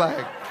 I was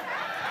like,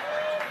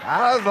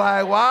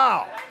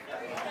 wow.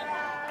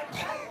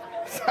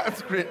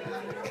 Sunscreen.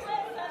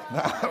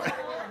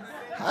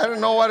 I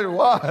didn't know what it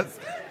was,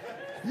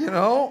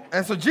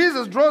 And so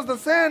Jesus draws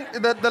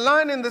the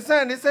line in the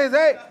sand. He says,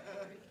 hey,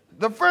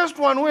 the first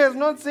one who has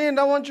not sinned,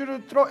 I want you to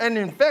throw. And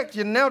in fact,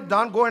 he knelt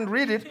down, go and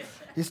read it.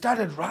 He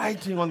started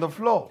writing on the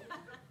floor.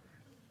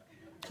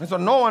 And so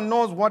no one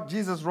knows what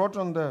Jesus wrote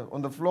on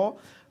the floor.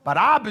 But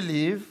I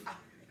believe,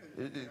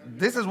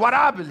 this is what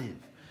I believe,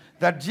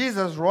 that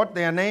Jesus wrote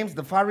their names,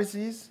 the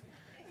Pharisees,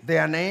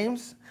 their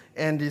names,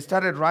 and he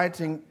started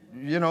writing,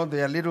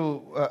 their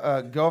little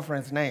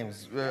girlfriends'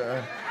 names.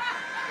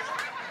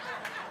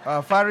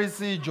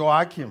 Pharisee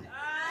Joachim,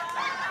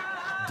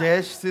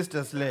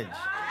 Sister Sledge.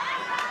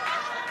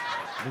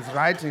 He's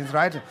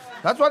writing.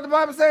 That's what the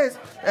Bible says.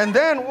 And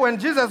then when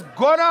Jesus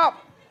got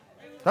up,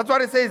 that's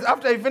what it says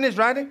after he finished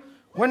writing.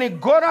 When he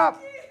got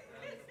up,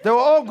 they were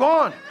all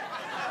gone.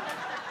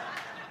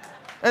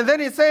 And then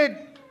he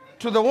said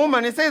to the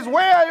woman, he says,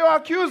 where are your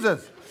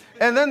accusers?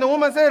 And then the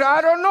woman said,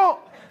 I don't know.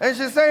 And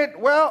she said,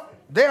 well,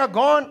 they are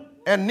gone,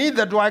 and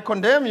neither do I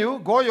condemn you.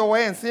 Go your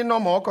way and sin no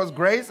more, because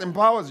grace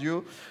empowers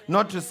you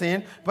not to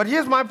sin. But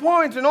here's my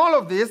point in all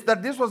of this,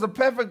 that this was a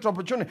perfect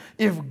opportunity.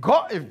 If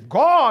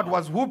God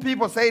was who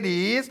people say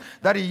he is,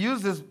 that he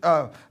uses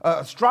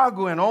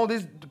struggle and all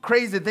these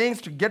crazy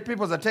things to get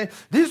people's attention,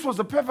 this was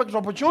a perfect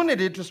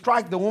opportunity to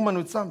strike the woman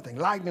with something,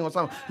 lightning or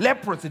something,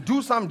 leprosy,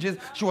 do something.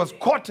 She was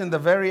caught in the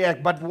very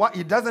act. But what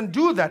he doesn't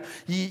do that.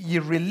 He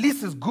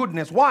releases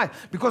goodness. Why?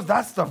 Because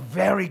that's the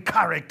very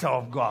character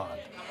of God.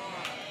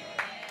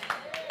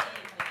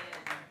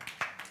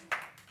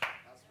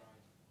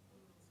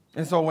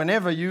 And so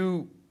whenever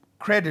you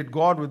credit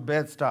God with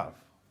bad stuff,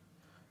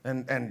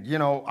 and you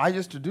know, I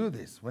used to do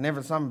this.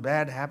 Whenever something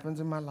bad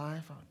happens in my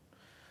life,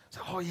 I'd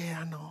say, oh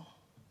yeah, I know.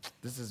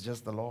 This is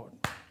just the Lord.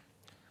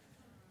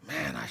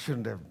 Man, I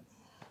shouldn't have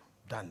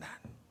done that.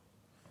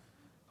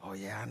 Oh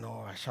yeah, I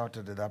know. I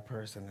shouted at that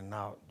person, and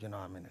now, you know,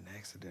 I'm in an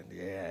accident.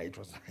 Yeah, it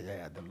was,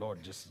 the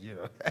Lord just, you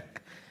know.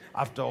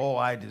 After all,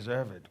 I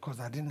deserve it, because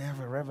I didn't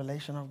have a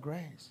revelation of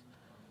grace.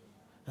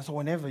 And so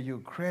whenever you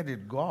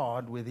credit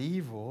God with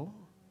evil,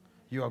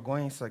 you are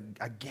going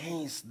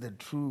against the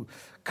true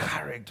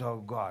character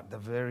of God, the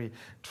very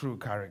true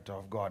character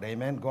of God.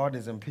 Amen? God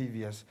is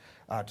impervious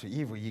to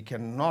evil. He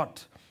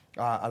cannot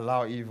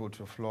allow evil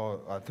to flow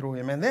through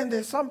him. And then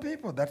there's some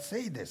people that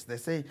say this. They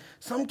say,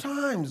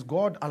 sometimes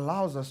God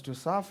allows us to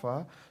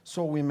suffer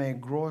so we may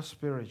grow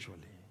spiritually.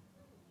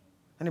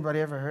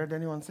 Anybody ever heard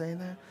anyone saying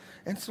that?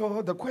 And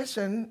so the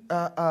question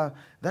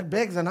that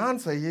begs an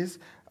answer is,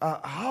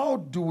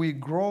 how do we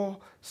grow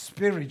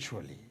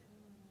spiritually?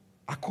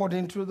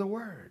 According to the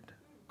word.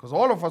 Because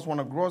all of us want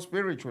to grow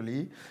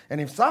spiritually.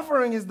 And if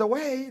suffering is the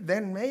way,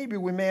 then maybe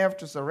we may have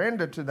to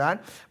surrender to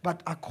that.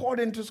 But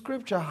according to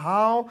Scripture,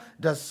 how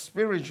does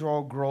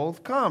spiritual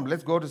growth come?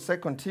 Let's go to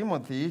 2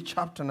 Timothy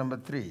chapter number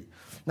 3.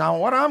 Now,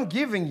 what I'm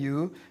giving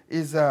you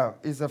is a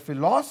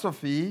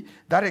philosophy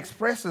that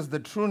expresses the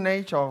true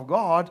nature of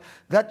God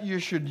that you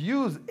should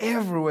use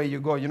everywhere you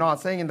go. You know, I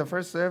was saying in the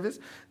first service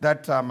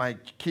that my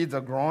kids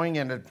are growing,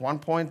 and at one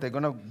point they're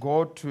going to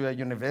go to a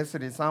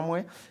university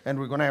somewhere, and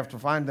we're going to have to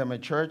find them a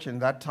church in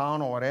that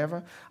town or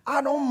whatever.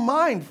 I don't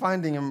mind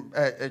finding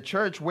a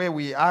church where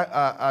we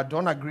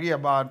don't agree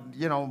about,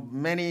 you know,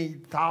 many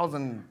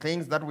thousand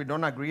things that we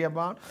don't agree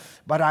about.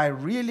 But I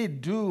really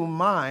do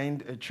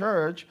mind a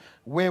church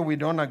where we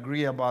don't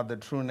agree about the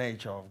true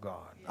nature of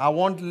God. I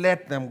won't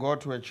let them go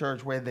to a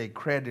church where they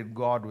credit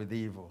God with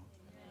evil,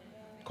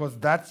 because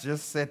that's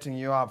just setting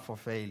you up for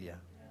failure.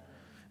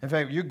 In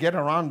fact, you get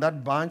around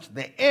that bunch,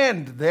 the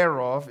end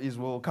thereof is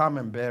will come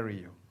and bury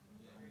you.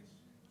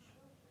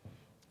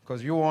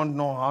 Because you won't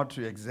know how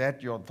to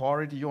exert your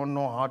authority. You won't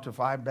know how to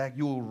fight back.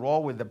 You will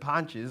roll with the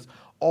punches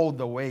all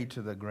the way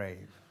to the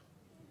grave.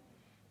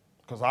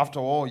 Because after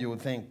all, you would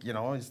think, you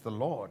know, it's the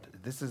Lord.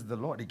 This is the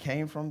Lord. It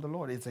came from the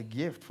Lord. It's a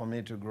gift for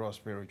me to grow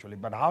spiritually.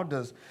 But how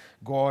does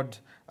God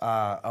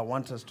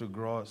want us to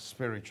grow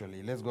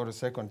spiritually? Let's go to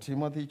 2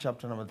 Timothy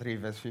chapter number 3,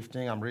 verse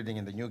 15. I'm reading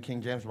in the New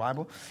King James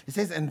Bible. It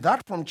says, and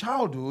that from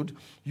childhood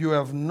you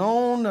have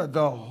known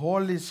the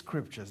Holy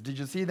Scriptures. Did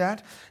you see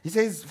that? He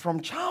says,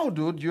 from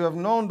childhood you have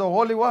known the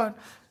Holy what?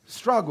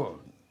 Struggle.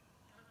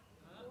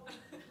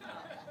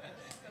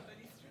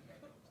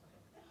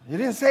 He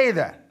didn't say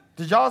that.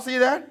 Did y'all see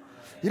that?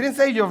 He didn't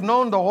say you have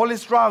known the holy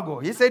struggle.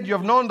 He said you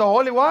have known the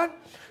holy what?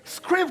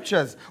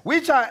 Scriptures,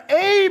 which are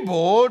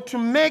able to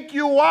make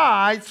you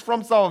wise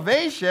from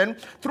salvation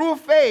through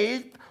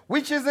faith,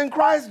 which is in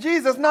Christ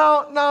Jesus.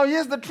 Now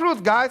here's the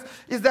truth, guys,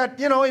 is that,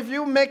 you know, if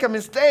you make a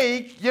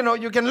mistake, you know,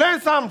 you can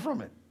learn something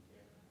from it.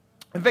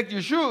 In fact,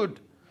 you should.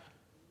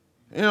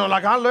 You know,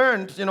 like I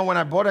learned, you know, when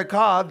I bought a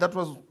car that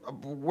was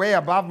way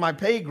above my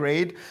pay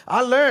grade,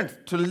 I learned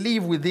to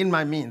live within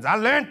my means. I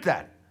learned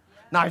that.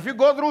 Now, if you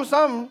go through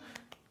something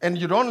and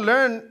you don't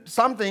learn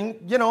something,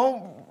 you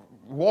know,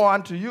 woe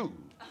unto you.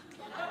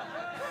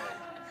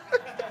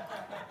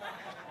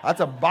 That's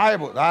a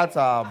Bible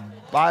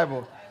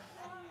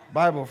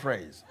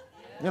phrase.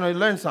 You know, you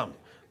learn something.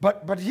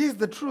 But here's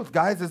the truth,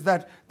 guys, is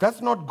that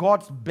that's not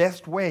God's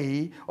best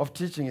way of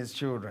teaching his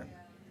children.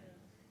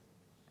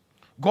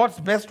 God's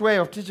best way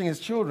of teaching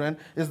his children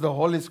is the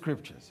Holy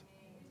Scriptures.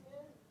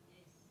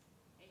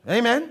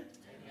 Amen?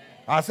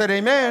 I said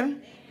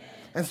amen.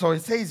 And so it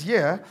says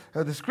here,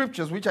 the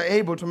Scriptures which are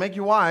able to make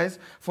you wise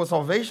for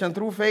salvation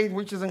through faith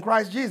which is in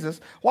Christ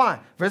Jesus. Why?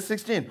 Verse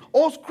 16.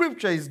 All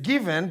Scripture is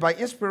given by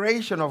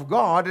inspiration of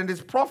God and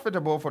is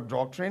profitable for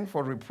doctrine,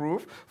 for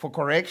reproof, for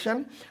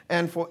correction,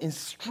 and for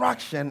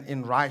instruction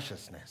in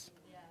righteousness.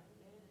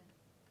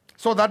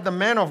 So that the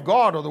man of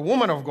God or the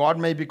woman of God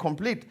may be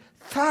complete,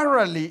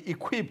 thoroughly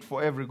equipped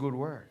for every good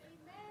work.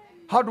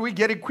 How do we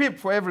get equipped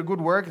for every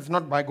good work? It's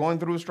not by going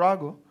through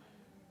struggle.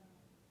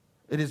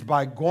 It is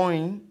by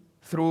going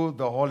through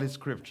the Holy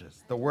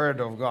Scriptures, the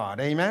Word of God.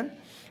 Amen?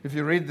 If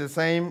you read the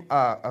same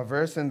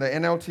verse in the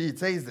NLT, it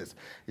says this.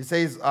 It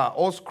says,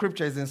 all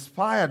Scripture is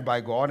inspired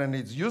by God and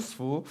it's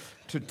useful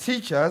to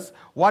teach us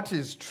what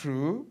is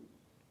true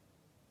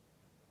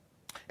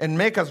and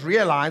make us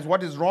realize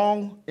what is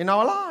wrong in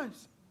our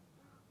lives.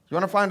 You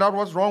want to find out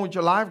what's wrong with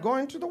your life? Go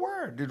into the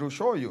Word. It will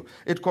show you.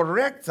 It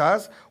corrects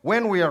us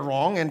when we are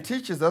wrong and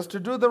teaches us to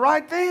do the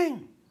right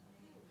thing.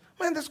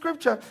 Man, the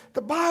Scripture,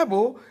 the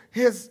Bible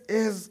is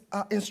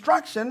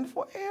instruction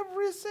for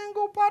every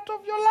single part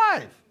of your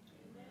life.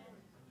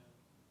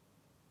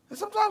 And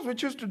sometimes we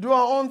choose to do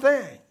our own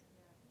thing.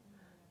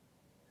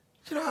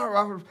 You know,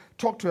 I've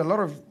talked to a lot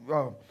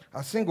of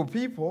single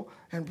people,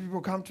 and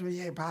people come to me,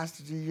 hey,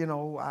 Pastor, you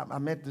know, I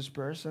met this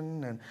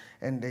person,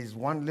 and there's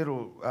one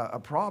little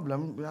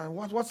problem.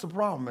 What's the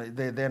problem?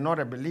 They're not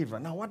a believer.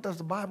 Now, what does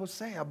the Bible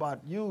say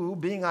about you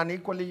being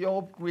unequally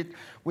yoked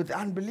with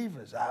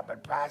unbelievers?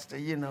 But Pastor,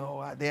 you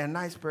know, they're a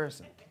nice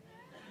person.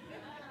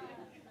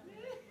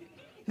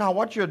 Now,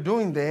 what you're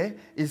doing there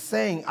is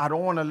saying, I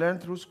don't want to learn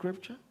through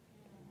Scripture.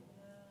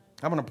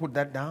 I'm going to put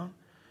that down,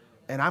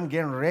 and I'm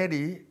getting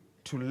ready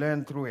to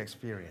learn through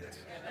experience.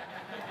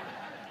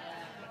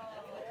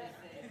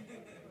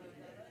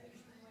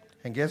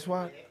 And guess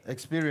what?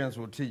 Experience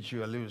will teach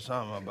you a little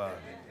something about it.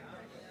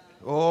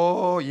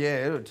 Oh,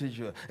 yeah, it'll teach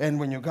you. And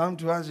when you come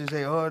to us, you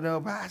say, oh, no,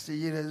 Pastor,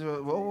 you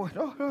know, oh,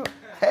 no.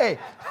 Hey,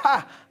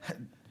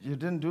 you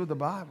didn't do the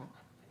Bible.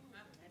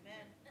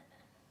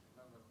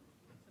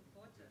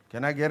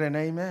 Can I get an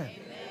amen?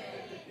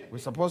 Amen. We're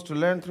supposed to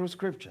learn through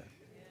Scripture.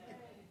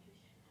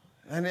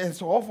 And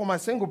it's all for my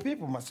single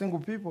people. My single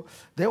people,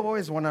 they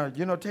always want to,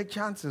 you know, take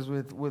chances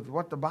with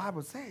what the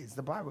Bible says.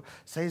 The Bible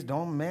says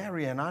don't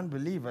marry an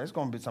unbeliever. It's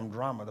going to be some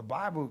drama. The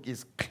Bible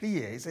is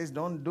clear. It says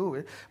don't do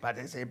it. But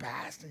they say,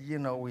 Pastor, you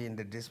know, we're in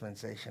the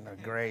dispensation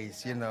of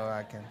grace. You know,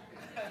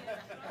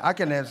 I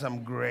can have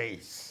some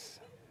grace.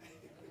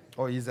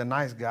 Oh, he's a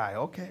nice guy.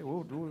 Okay,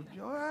 we'll do it.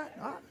 All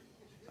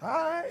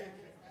right.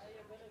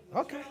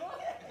 Okay.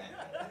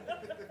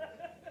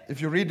 If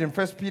you read in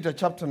 1 Peter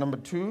chapter number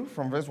 2,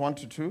 from verse 1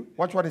 to 2,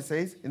 watch what it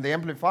says in the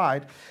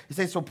Amplified. It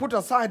says, so put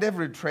aside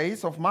every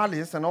trace of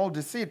malice and all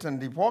deceit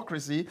and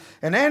hypocrisy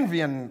and envy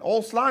and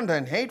all slander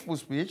and hateful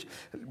speech.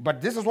 But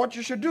this is what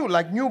you should do.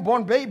 Like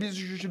newborn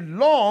babies, you should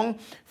long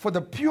for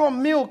the pure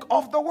milk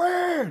of the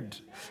word,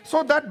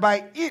 so that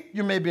by it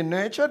you may be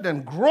nurtured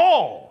and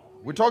grow.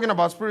 We're talking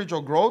about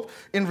spiritual growth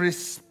in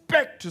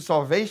respect to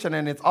salvation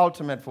and its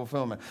ultimate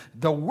fulfillment.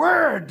 The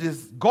word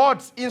is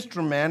God's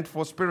instrument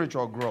for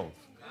spiritual growth,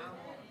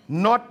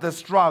 not the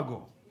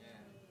struggle.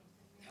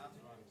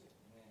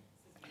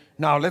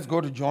 Now, let's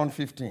go to John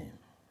 15.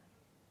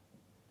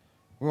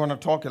 We want to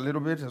talk a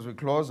little bit as we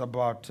close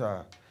about,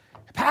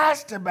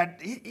 Pastor, but,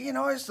 you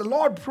know, it's the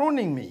Lord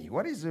pruning me.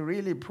 What is he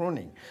really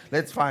pruning?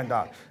 Let's find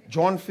out.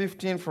 John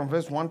 15 from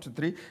verse 1 to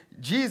 3.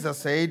 Jesus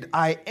said,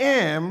 I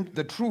am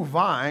the true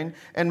vine,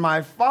 and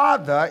my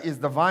Father is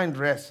the vine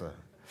dresser.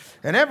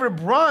 And every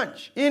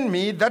branch in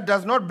me that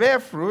does not bear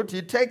fruit,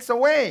 he takes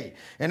away.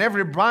 And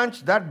every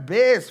branch that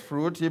bears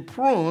fruit, he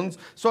prunes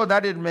so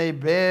that it may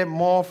bear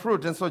more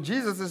fruit. And so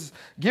Jesus is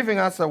giving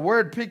us a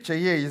word picture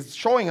here. He's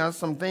showing us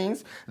some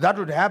things that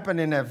would happen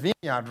in a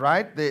vineyard,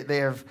 right? They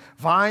have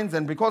vines,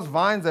 and because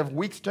vines have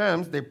weak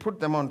stems, they put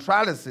them on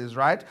trellises,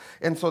 right?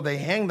 And so they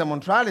hang them on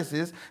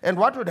trellises. And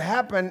what would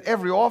happen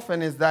every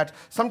often is that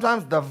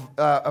sometimes the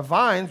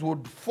vines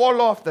would fall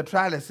off the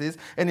trellises.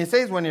 And he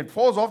says when it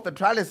falls off the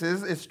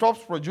trellises, it stops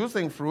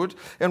producing fruit,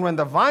 and when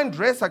the vine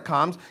dresser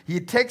comes, he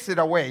takes it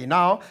away.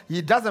 Now, he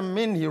doesn't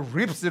mean he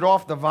rips it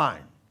off the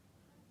vine,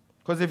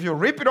 because if you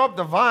rip it off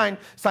the vine,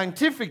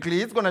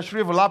 scientifically, it's going to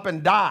shrivel up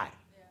and die.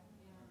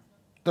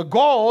 The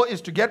goal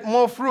is to get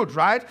more fruit,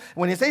 right?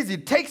 When he says he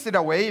takes it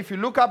away, if you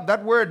look up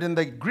that word in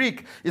the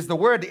Greek, is the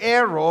word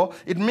arrow.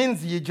 It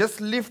means he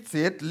just lifts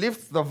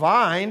the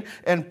vine,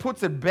 and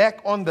puts it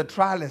back on the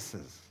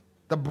trellises,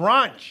 the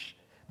branch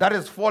that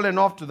has fallen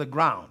off to the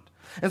ground.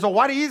 And so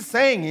what he's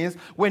saying is,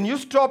 when you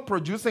stop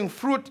producing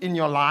fruit in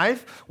your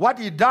life, what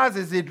he does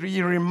is he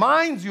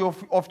reminds you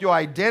of your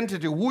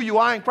identity, who you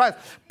are in Christ,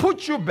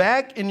 puts you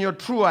back in your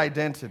true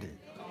identity.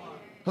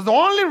 It's the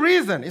only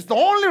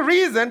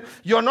reason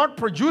you're not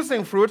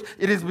producing fruit.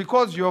 It is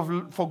because you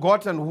have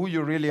forgotten who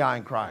you really are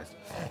in Christ.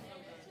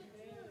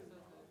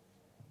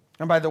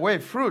 And by the way,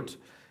 fruit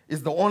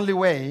is the only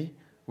way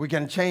we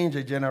can change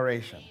a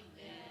generation.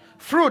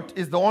 Fruit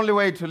is the only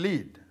way to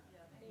lead.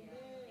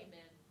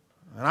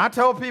 And I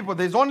tell people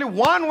there's only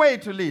one way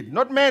to lead,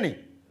 not many.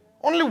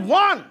 Only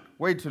one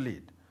way to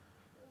lead.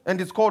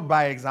 And it's called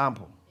by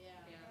example.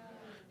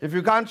 If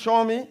you can't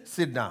show me,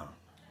 sit down.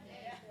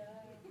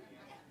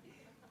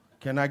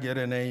 Can I get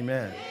an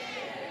amen?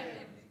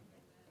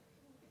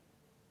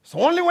 It's the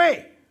only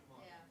way.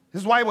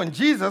 This is why when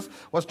Jesus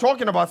was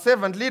talking about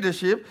servant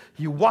leadership,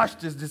 he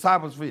washed his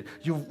disciples' feet.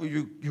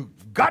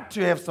 You've got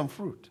to have some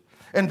fruit.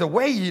 And the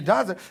way he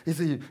does it is,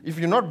 if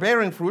you're not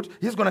bearing fruit,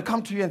 he's going to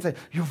come to you and say,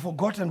 you've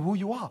forgotten who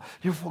you are.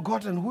 You've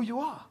forgotten who you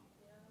are.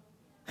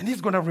 And he's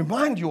going to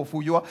remind you of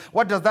who you are.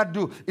 What does that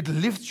do? It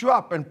lifts you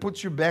up and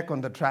puts you back on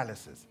the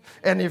trellises.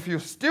 And if you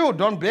still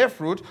don't bear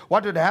fruit,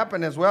 what would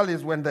happen as well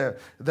is when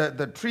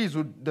the trees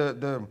would,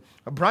 the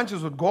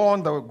branches would go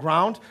on the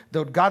ground, they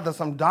would gather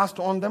some dust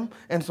on them.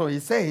 And so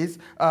he says,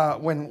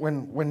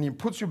 when he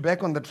puts you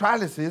back on the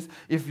trellises,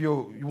 if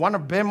you want to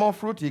bear more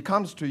fruit, he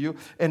comes to you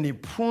and he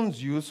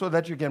prunes you so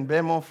that you can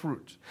bear more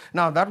fruit.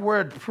 Now, that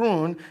word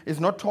prune is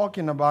not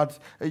talking about,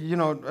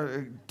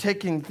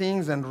 taking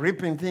things and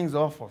ripping things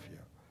off of you.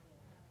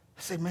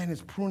 I say, man,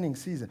 it's pruning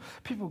season.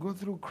 People go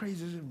through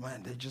crazy,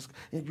 man,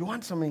 you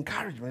want some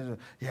encouragement.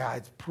 Yeah,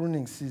 it's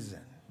pruning season.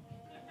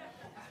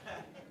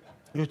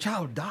 Your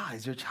child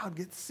dies, your child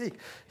gets sick.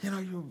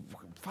 Your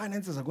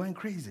finances are going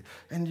crazy.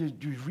 And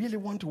you really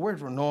want to work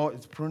for, no,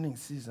 it's pruning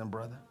season,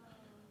 brother.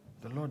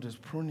 The Lord is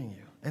pruning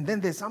you. And then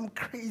there's some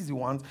crazy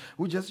ones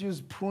who just use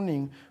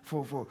pruning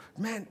for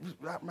man,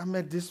 I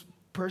met this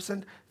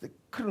person that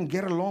couldn't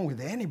get along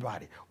with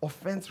anybody.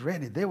 Offense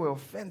ready. They were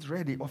offense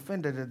ready.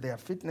 Offended at their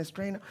fitness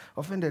trainer,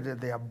 offended at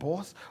their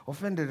boss,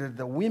 offended at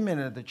the women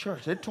at the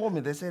church. They told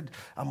me, they said,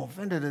 I'm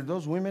offended at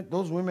those women.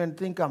 Those women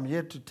think I'm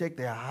here to take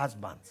their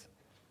husbands.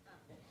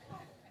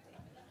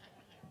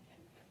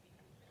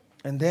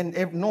 And then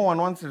if no one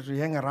wants to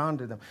hang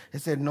around with them. He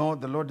said, no,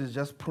 the Lord is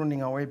just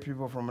pruning away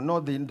people from. No,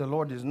 the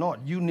Lord is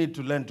not. You need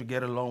to learn to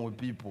get along with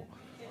people.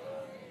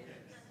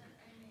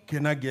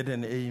 Can I get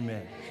an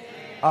amen?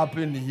 Up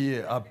in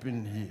here, up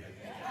in here.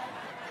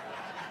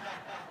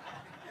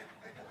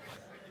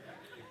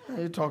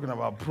 You're talking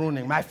about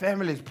pruning. My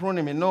family is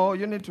pruning me. No,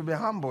 you need to be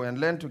humble and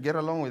learn to get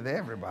along with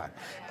everybody.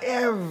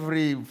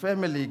 Every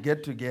family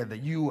get together.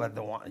 You are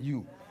the one.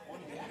 You.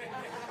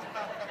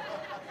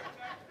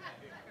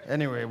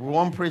 Anyway, we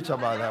won't preach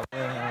about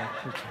that.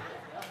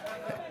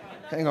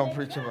 Ain't gonna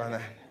preach about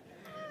that.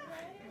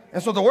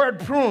 And so the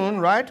word prune,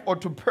 right, or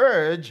to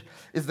purge,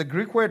 is the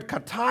Greek word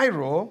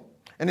katairo.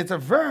 And it's a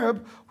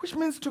verb which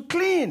means to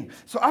clean.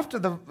 So after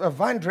the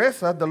vine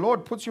dresser, the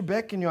Lord puts you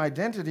back in your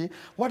identity.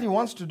 What he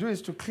wants to do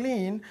is to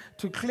clean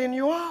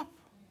you up.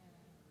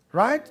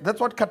 Right?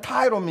 That's what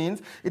katairo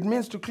means. It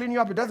means to clean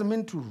you up. It doesn't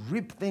mean to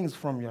rip things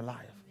from your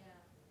life.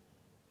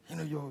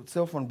 Your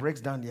cell phone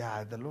breaks down.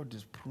 Yeah, the Lord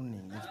is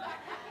pruning.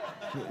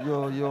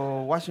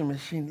 Your washing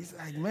machine. It's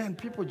like, man,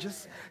 people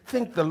just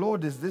think the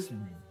Lord is this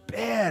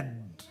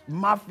bad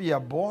mafia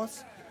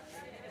boss.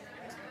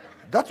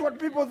 That's what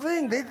people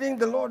think. They think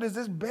the Lord is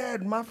this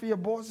bad mafia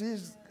boss.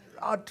 He's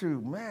out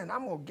to, man,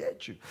 I'm going to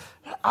get you.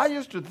 I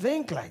used to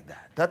think like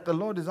that the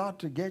Lord is out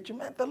to get you.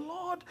 Man, the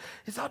Lord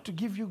is out to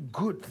give you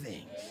good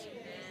things.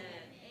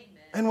 Amen.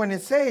 And when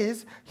it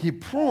says he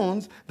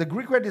prunes, the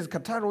Greek word is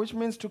kataro, which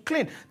means to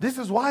clean. This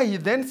is why he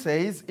then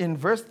says in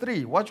verse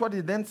 3, watch what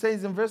he then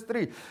says in verse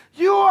 3.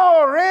 You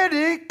are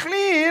already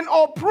clean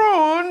or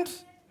pruned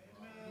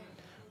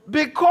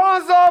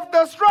because of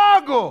the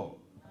struggle.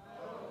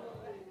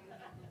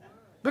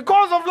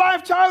 Because of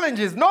life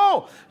challenges.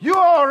 No, you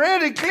are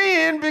already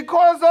clean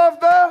because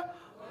of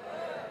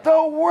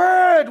the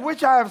word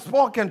which I have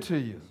spoken to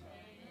you.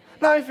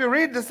 Now, if you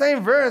read the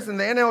same verse in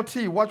the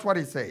NLT, watch what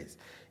he says.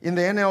 In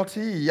the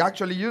NLT, he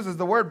actually uses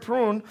the word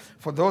prune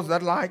for those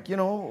that like,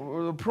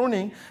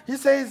 pruning. He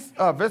says,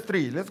 verse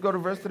 3, let's go to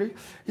verse 3.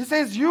 He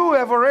says, you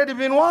have already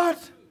been what?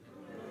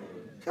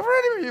 You've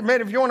already been,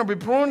 if you want to be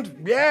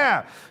pruned,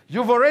 yeah.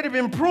 You've already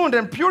been pruned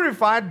and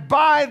purified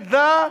by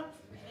the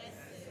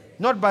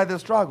not by the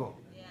struggle.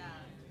 Yeah.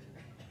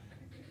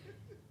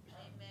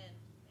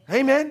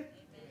 Amen. Amen.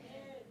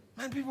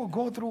 Man, people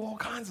go through all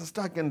kinds of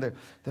stuff and they're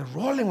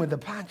rolling with the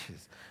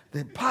punches.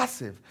 They're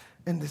passive.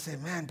 And they say,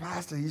 man,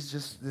 Pastor,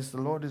 the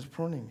Lord is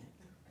pruning me.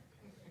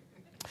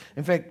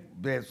 In fact,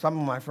 some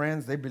of my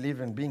friends, they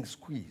believe in being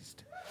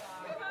squeezed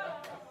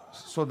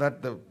so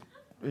that the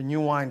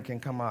new wine can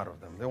come out of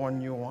them. They want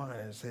new wine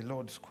and say,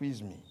 Lord,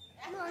 squeeze me.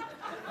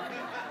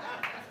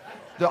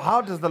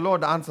 How does the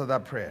Lord answer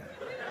that prayer?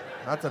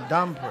 That's a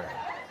dumb prayer.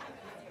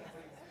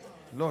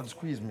 Lord,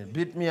 squeeze me.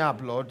 Beat me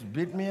up, Lord.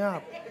 Beat me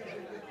up.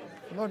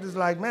 The Lord is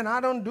like, man, I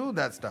don't do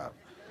that stuff.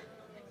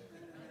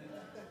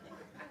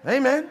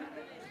 Amen.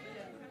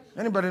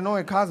 Anybody know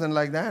a cousin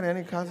like that?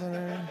 Any cousin?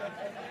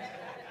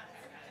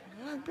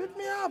 Beat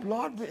me up,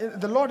 Lord.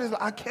 The Lord is,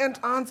 I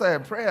can't answer a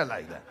prayer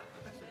like that.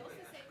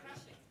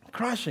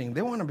 Crushing.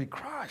 They want to be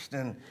crushed.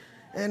 And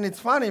it's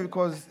funny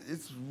because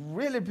it's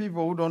really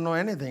people who don't know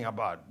anything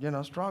about,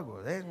 struggle.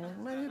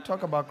 Man, you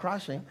talk about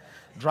crushing,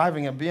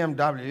 driving a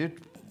BMW.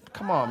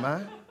 Come on,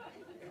 man.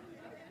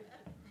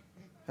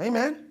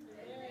 Amen?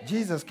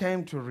 Jesus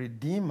came to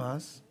redeem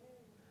us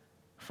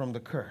from the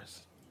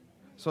curse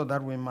so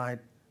that we might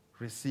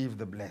receive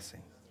the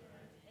blessing.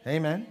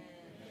 Amen?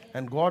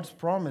 And God's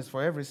promise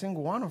for every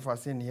single one of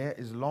us in here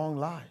is long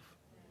life.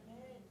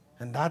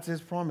 And that's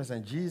his promise.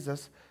 And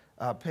Jesus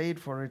paid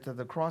for it at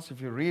the cross.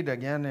 If you read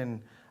again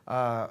in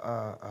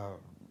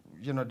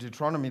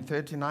Deuteronomy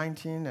 30,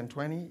 19 and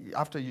 20,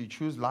 after you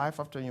choose life,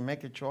 after you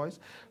make a choice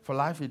for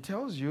life, he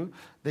tells you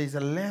there's a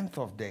length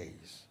of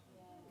days.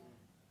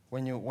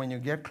 When you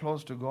get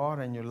close to God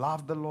and you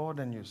love the Lord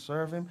and you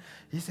serve him,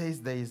 he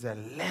says there is a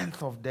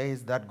length of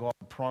days that God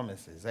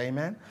promises.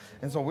 Amen?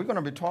 And so we're going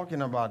to be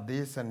talking about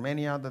this and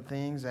many other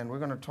things, and we're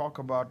going to talk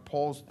about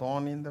Paul's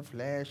thorn in the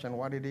flesh and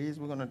what it is.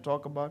 We're going to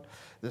talk about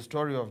the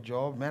story of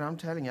Job. Man, I'm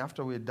telling you,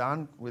 after we're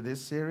done with this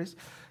series,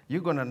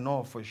 you're going to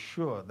know for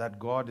sure that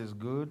God is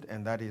good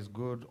and that He's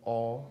good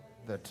all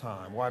the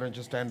time. Why don't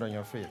you stand on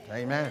your feet?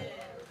 Amen.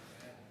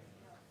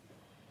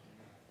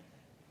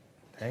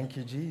 Thank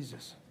you,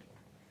 Jesus.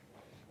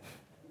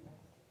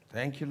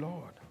 Thank you,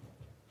 Lord.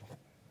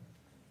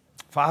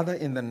 Father,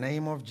 in the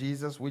name of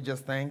Jesus, we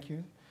just thank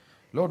you.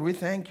 Lord, we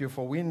thank you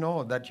for we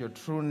know that your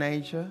true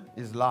nature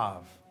is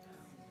love,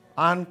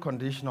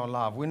 unconditional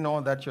love. We know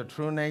that your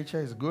true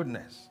nature is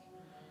goodness.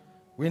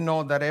 We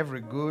know that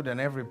every good and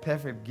every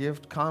perfect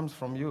gift comes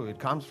from you. It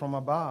comes from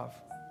above,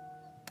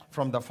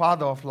 from the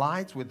Father of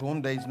lights, with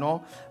whom there is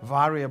no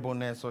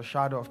variableness or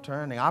shadow of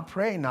turning. I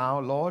pray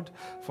now, Lord,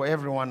 for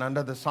everyone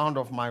under the sound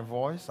of my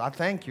voice. I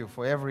thank you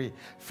for every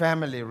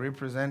family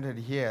represented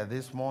here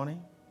this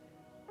morning.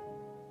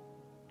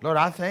 Lord,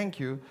 I thank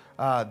you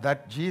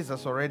that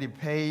Jesus already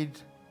paid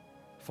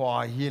for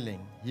our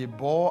healing. He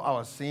bore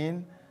our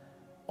sin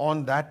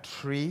on that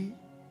tree,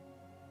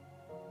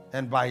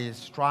 and by His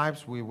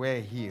stripes we were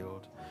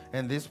healed.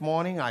 And this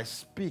morning I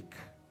speak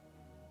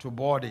to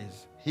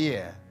bodies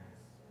here.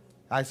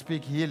 I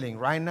speak healing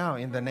right now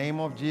in the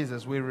name of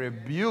Jesus. We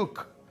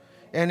rebuke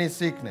any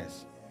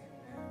sickness.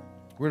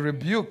 We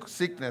rebuke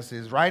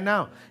sicknesses right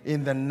now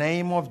in the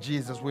name of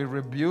Jesus. We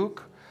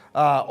rebuke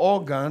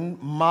organ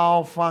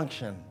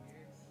malfunction.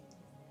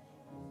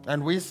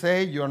 And we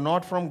say, you're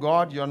not from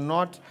God. You're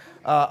not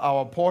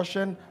our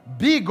portion.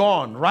 Be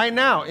gone right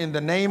now in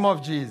the name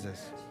of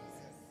Jesus.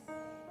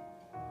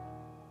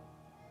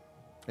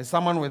 Is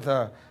someone with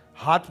a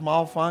heart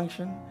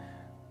malfunction?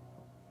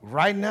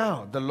 Right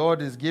now, the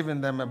Lord is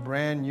giving them a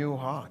brand new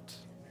heart.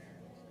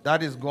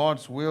 That is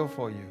God's will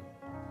for you.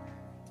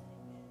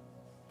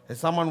 As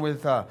someone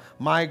with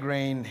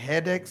migraine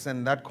headaches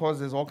and that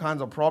causes all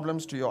kinds of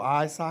problems to your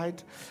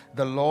eyesight,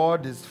 the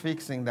Lord is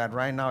fixing that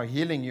right now,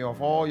 healing you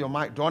of all your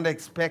might. Don't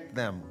expect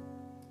them.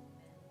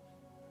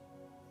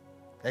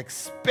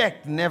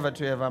 Expect never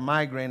to have a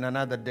migraine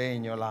another day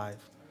in your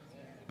life,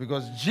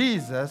 because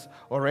Jesus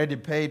already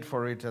paid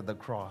for it at the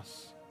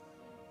cross.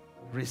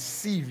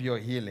 Receive your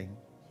healing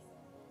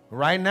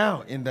right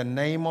now in the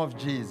name of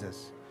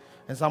Jesus.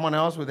 And someone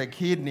else with a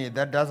kidney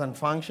that doesn't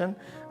function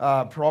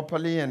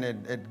properly, and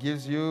it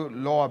gives you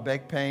lower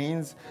back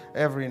pains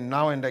every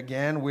now and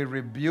again, we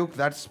rebuke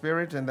that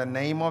spirit in the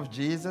name of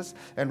Jesus,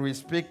 and we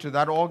speak to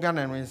that organ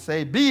and we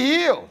say, be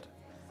healed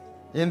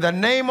in the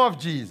name of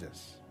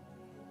Jesus.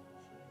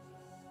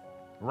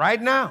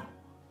 Right now,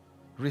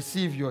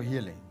 receive your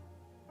healing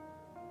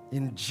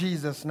in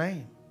Jesus'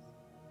 name.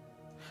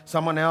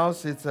 Someone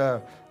else, it's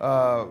a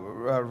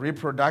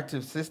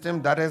reproductive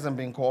system that hasn't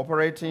been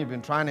cooperating. You've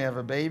been trying to have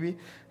a baby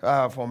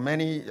for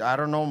many,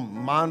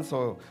 months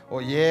or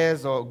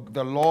years, or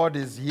the Lord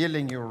is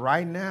healing you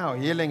right now.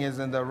 Healing is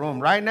in the room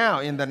right now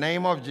in the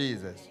name of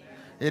Jesus.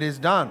 It is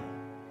done.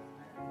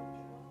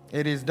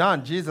 It is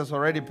done. Jesus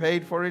already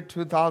paid for it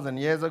 2,000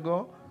 years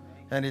ago,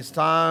 and it's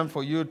time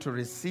for you to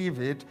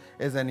receive it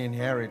as an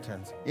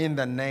inheritance in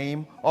the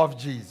name of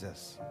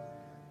Jesus.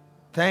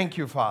 Thank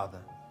you, Father.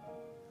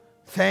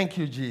 Thank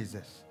you,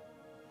 Jesus.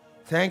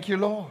 Thank you,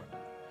 Lord.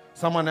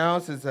 Someone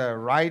else is a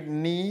right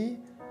knee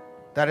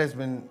that has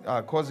been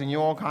causing you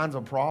all kinds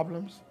of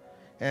problems.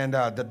 And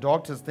the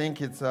doctors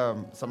think it's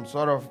some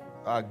sort of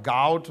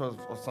gout or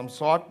some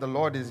sort. The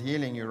Lord is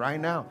healing you right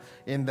now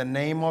in the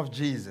name of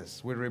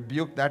Jesus. We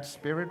rebuke that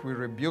spirit. We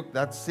rebuke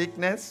that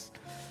sickness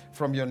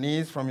from your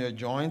knees, from your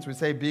joints. We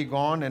say, be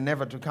gone and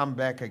never to come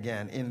back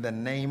again in the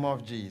name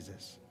of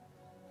Jesus.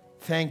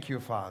 Thank you,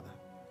 Father.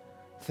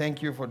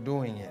 Thank you for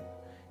doing it.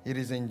 It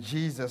is in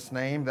Jesus'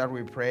 name that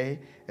we pray.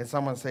 And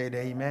someone said,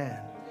 amen.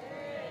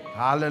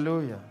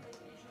 Hallelujah.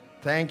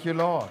 Thank you,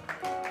 Lord.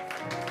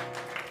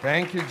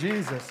 Thank you,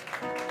 Jesus.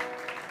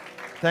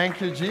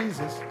 Thank you,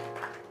 Jesus.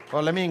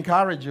 Well, let me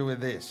encourage you with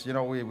this. You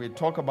know, we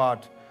talk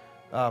about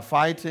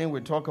fighting.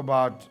 We talk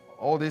about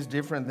all these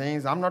different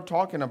things. I'm not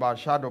talking about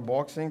shadow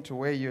boxing to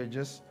where you're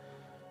just,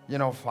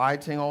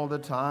 fighting all the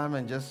time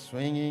and just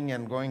swinging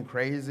and going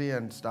crazy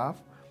and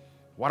stuff.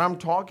 What I'm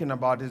talking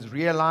about is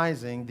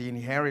realizing the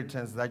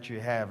inheritance that you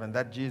have and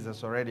that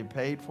Jesus already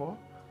paid for,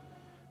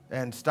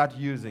 and start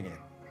using it.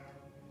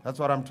 That's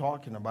what I'm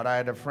talking about. I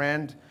had a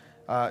friend,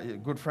 a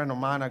good friend of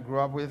mine I grew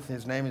up with.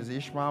 His name is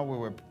Ishmael. We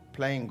were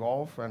playing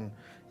golf, and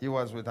he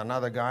was with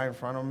another guy in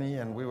front of me,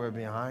 and we were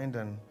behind,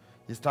 and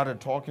he started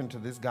talking to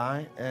this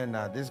guy, and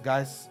this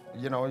guy's,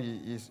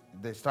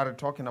 they started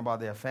talking about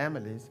their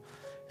families,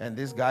 and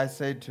this guy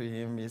said to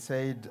him, he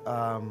said,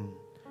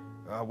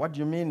 what do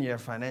you mean you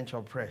have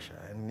financial pressure?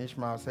 And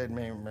Ishmael said,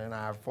 man,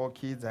 I have 4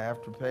 kids. I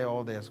have to pay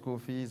all their school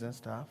fees and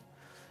stuff.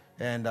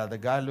 And the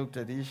guy looked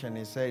at Ish and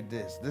he said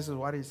this. This is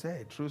what he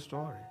said, true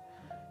story.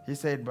 He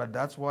said, but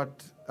that's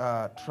what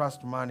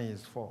trust money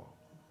is for.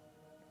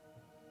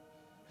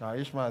 Now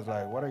Ishmael's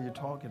like, what are you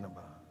talking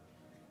about?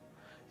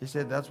 He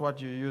said, that's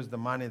what you use the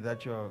money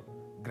that your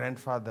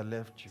grandfather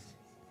left you.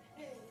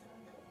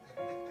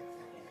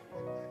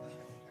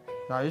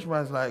 Now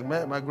Ishmael's like,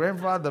 man, my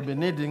grandfather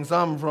been needing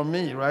something from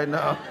me right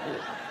now.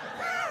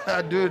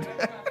 That dude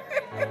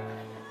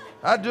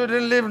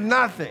didn't leave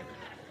nothing.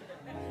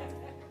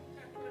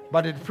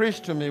 But it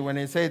preached to me when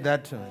he said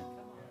that to me.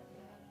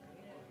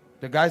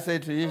 The guy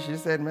said to Ish, he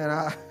said, man,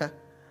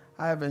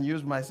 I haven't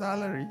used my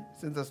salary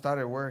since I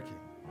started working.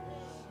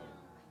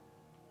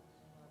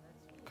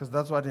 Because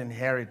that's what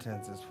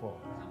inheritance is for.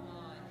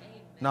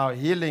 Now,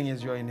 healing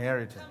is your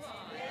inheritance.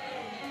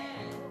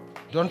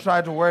 Don't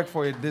try to work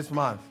for it this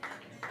month.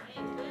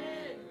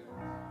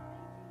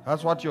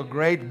 That's what your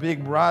great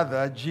big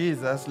brother,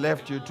 Jesus,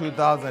 left you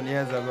 2,000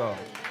 years ago.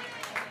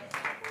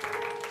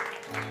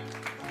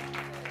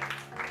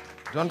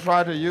 Don't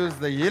try to use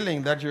the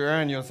healing that you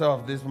earn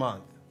yourself this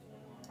month.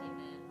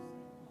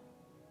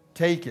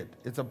 Take it.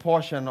 It's a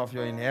portion of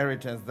your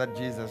inheritance that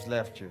Jesus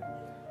left you.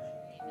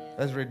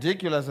 As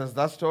ridiculous as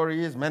that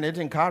story is, man, it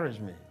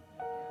encouraged me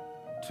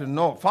to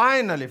know.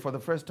 Finally, for the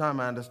first time,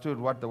 I understood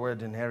what the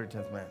word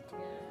inheritance meant.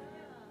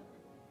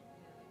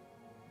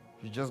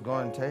 You just go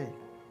and take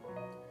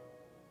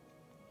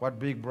what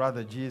big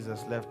brother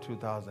Jesus left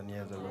 2,000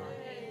 years ago.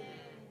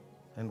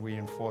 And we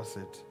enforce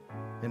it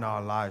in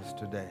our lives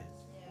today.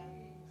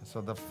 So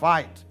the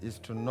fight is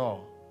to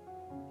know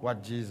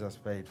what Jesus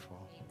paid for.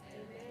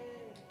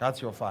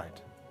 That's your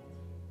fight.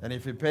 And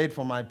if he paid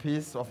for my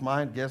peace of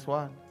mind, guess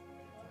what?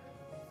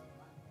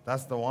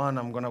 That's the one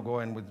I'm going to go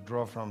and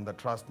withdraw from the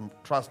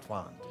trust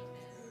fund.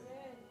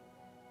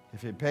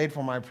 If he paid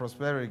for my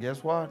prosperity,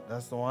 guess what?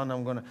 That's the one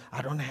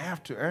I don't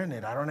have to earn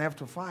it. I don't have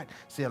to fight.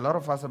 See, a lot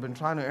of us have been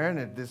trying to earn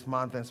it this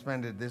month and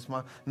spend it this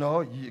month.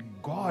 No,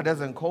 God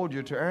hasn't called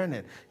you to earn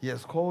it. He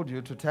has called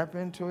you to tap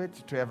into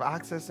it, to have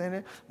access in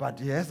it, but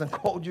he hasn't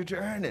called you to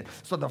earn it.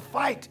 So the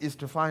fight is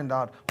to find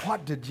out,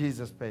 what did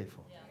Jesus pay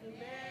for?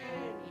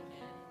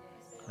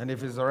 And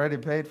if he's already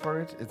paid for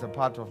it, it's a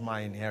part of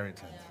my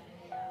inheritance.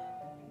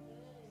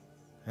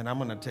 And I'm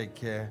going to take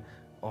care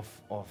of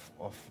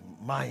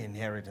my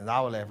inheritance.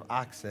 I will have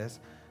access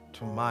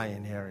to my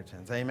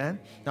inheritance. Amen?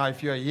 Now,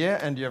 if you're here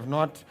and you have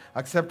not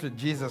accepted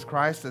Jesus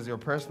Christ as your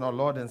personal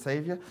Lord and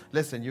Savior,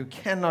 listen, you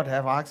cannot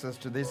have access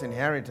to this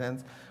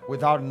inheritance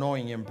without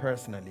knowing him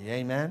personally.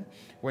 Amen?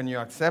 When you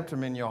accept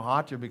him in your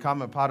heart, you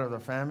become a part of the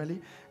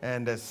family,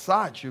 and as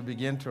such, you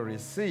begin to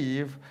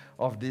receive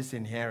of this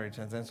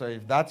inheritance. And so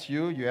if that's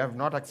you, you have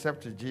not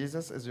accepted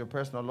Jesus as your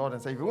personal Lord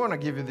and Savior, we want to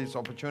give you this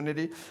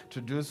opportunity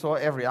to do so.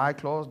 Every eye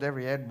closed,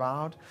 every head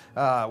bowed.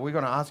 We're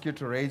going to ask you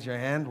to raise your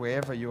hand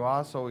wherever you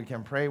are so we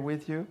can pray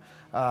with you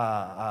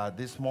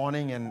this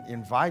morning and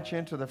invite you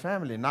into the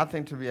family.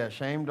 Nothing to be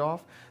ashamed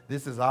of.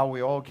 This is how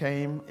we all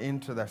came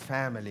into the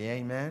family.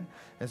 Amen.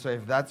 And so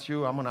if that's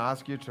you, I'm going to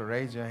ask you to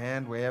raise your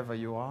hand wherever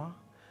you are.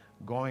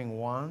 Going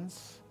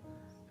once.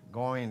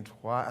 Going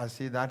twice. I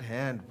see that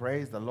hand.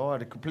 Praise the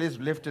Lord. Please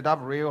lift it up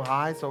real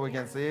high so we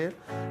can see it.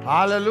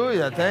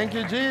 Hallelujah. Thank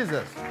you,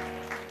 Jesus.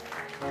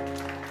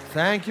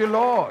 Thank you,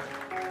 Lord.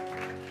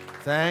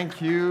 Thank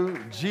you,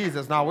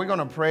 Jesus. Now we're going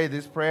to pray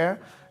this prayer.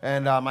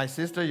 And my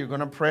sister, you're going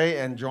to pray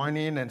and join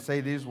in and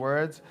say these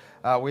words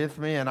with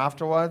me. And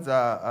afterwards,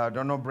 I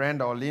don't know,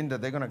 Brenda or Linda,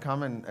 they're going to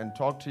come and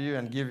talk to you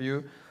and give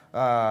you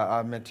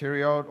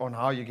material on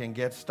how you can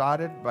get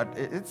started. But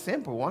it's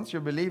simple. Once you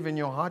believe in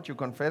your heart, you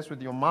confess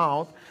with your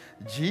mouth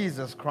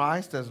Jesus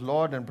Christ as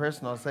Lord and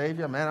personal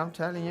Savior, man, I'm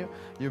telling you,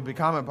 you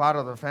become a part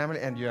of the family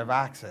and you have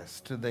access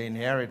to the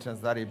inheritance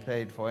that he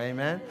paid for.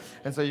 Amen.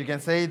 And so you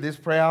can say this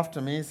prayer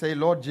after me. Say,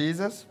 Lord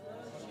Jesus,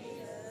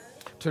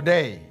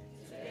 today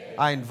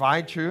I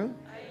invite you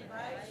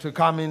to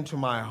come into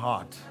my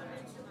heart.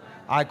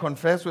 I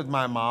confess with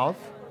my mouth,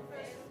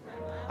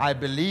 I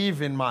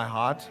believe in my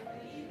heart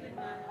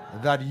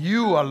that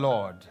you are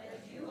Lord,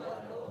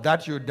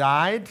 that you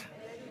died,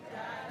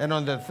 and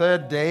on the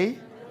third day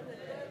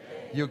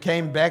you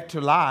came back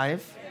to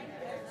life,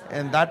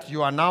 and that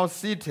you are now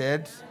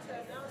seated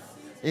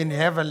in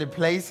heavenly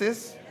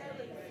places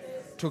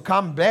to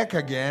come back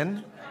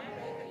again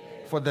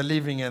for the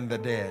living and the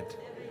dead.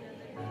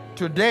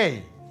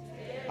 Today,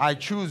 I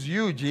choose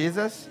you,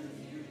 Jesus.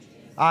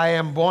 I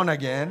am born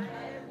again.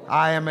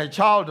 I am a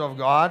child of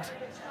God.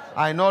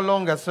 I no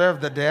longer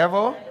serve the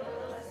devil.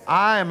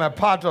 I am a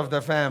part of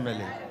the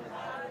family.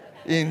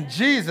 In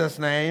Jesus'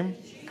 name,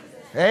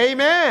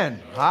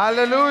 amen.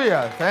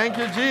 Hallelujah. Thank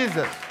you,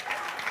 Jesus.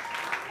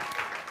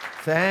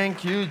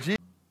 Thank you, Jesus.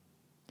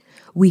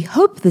 We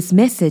hope this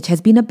message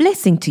has been a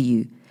blessing to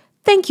you.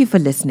 Thank you for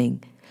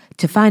listening.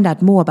 To find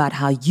out more about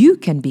how you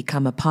can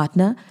become a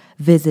partner,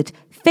 visit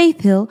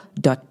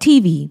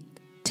faithhill.tv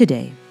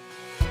today.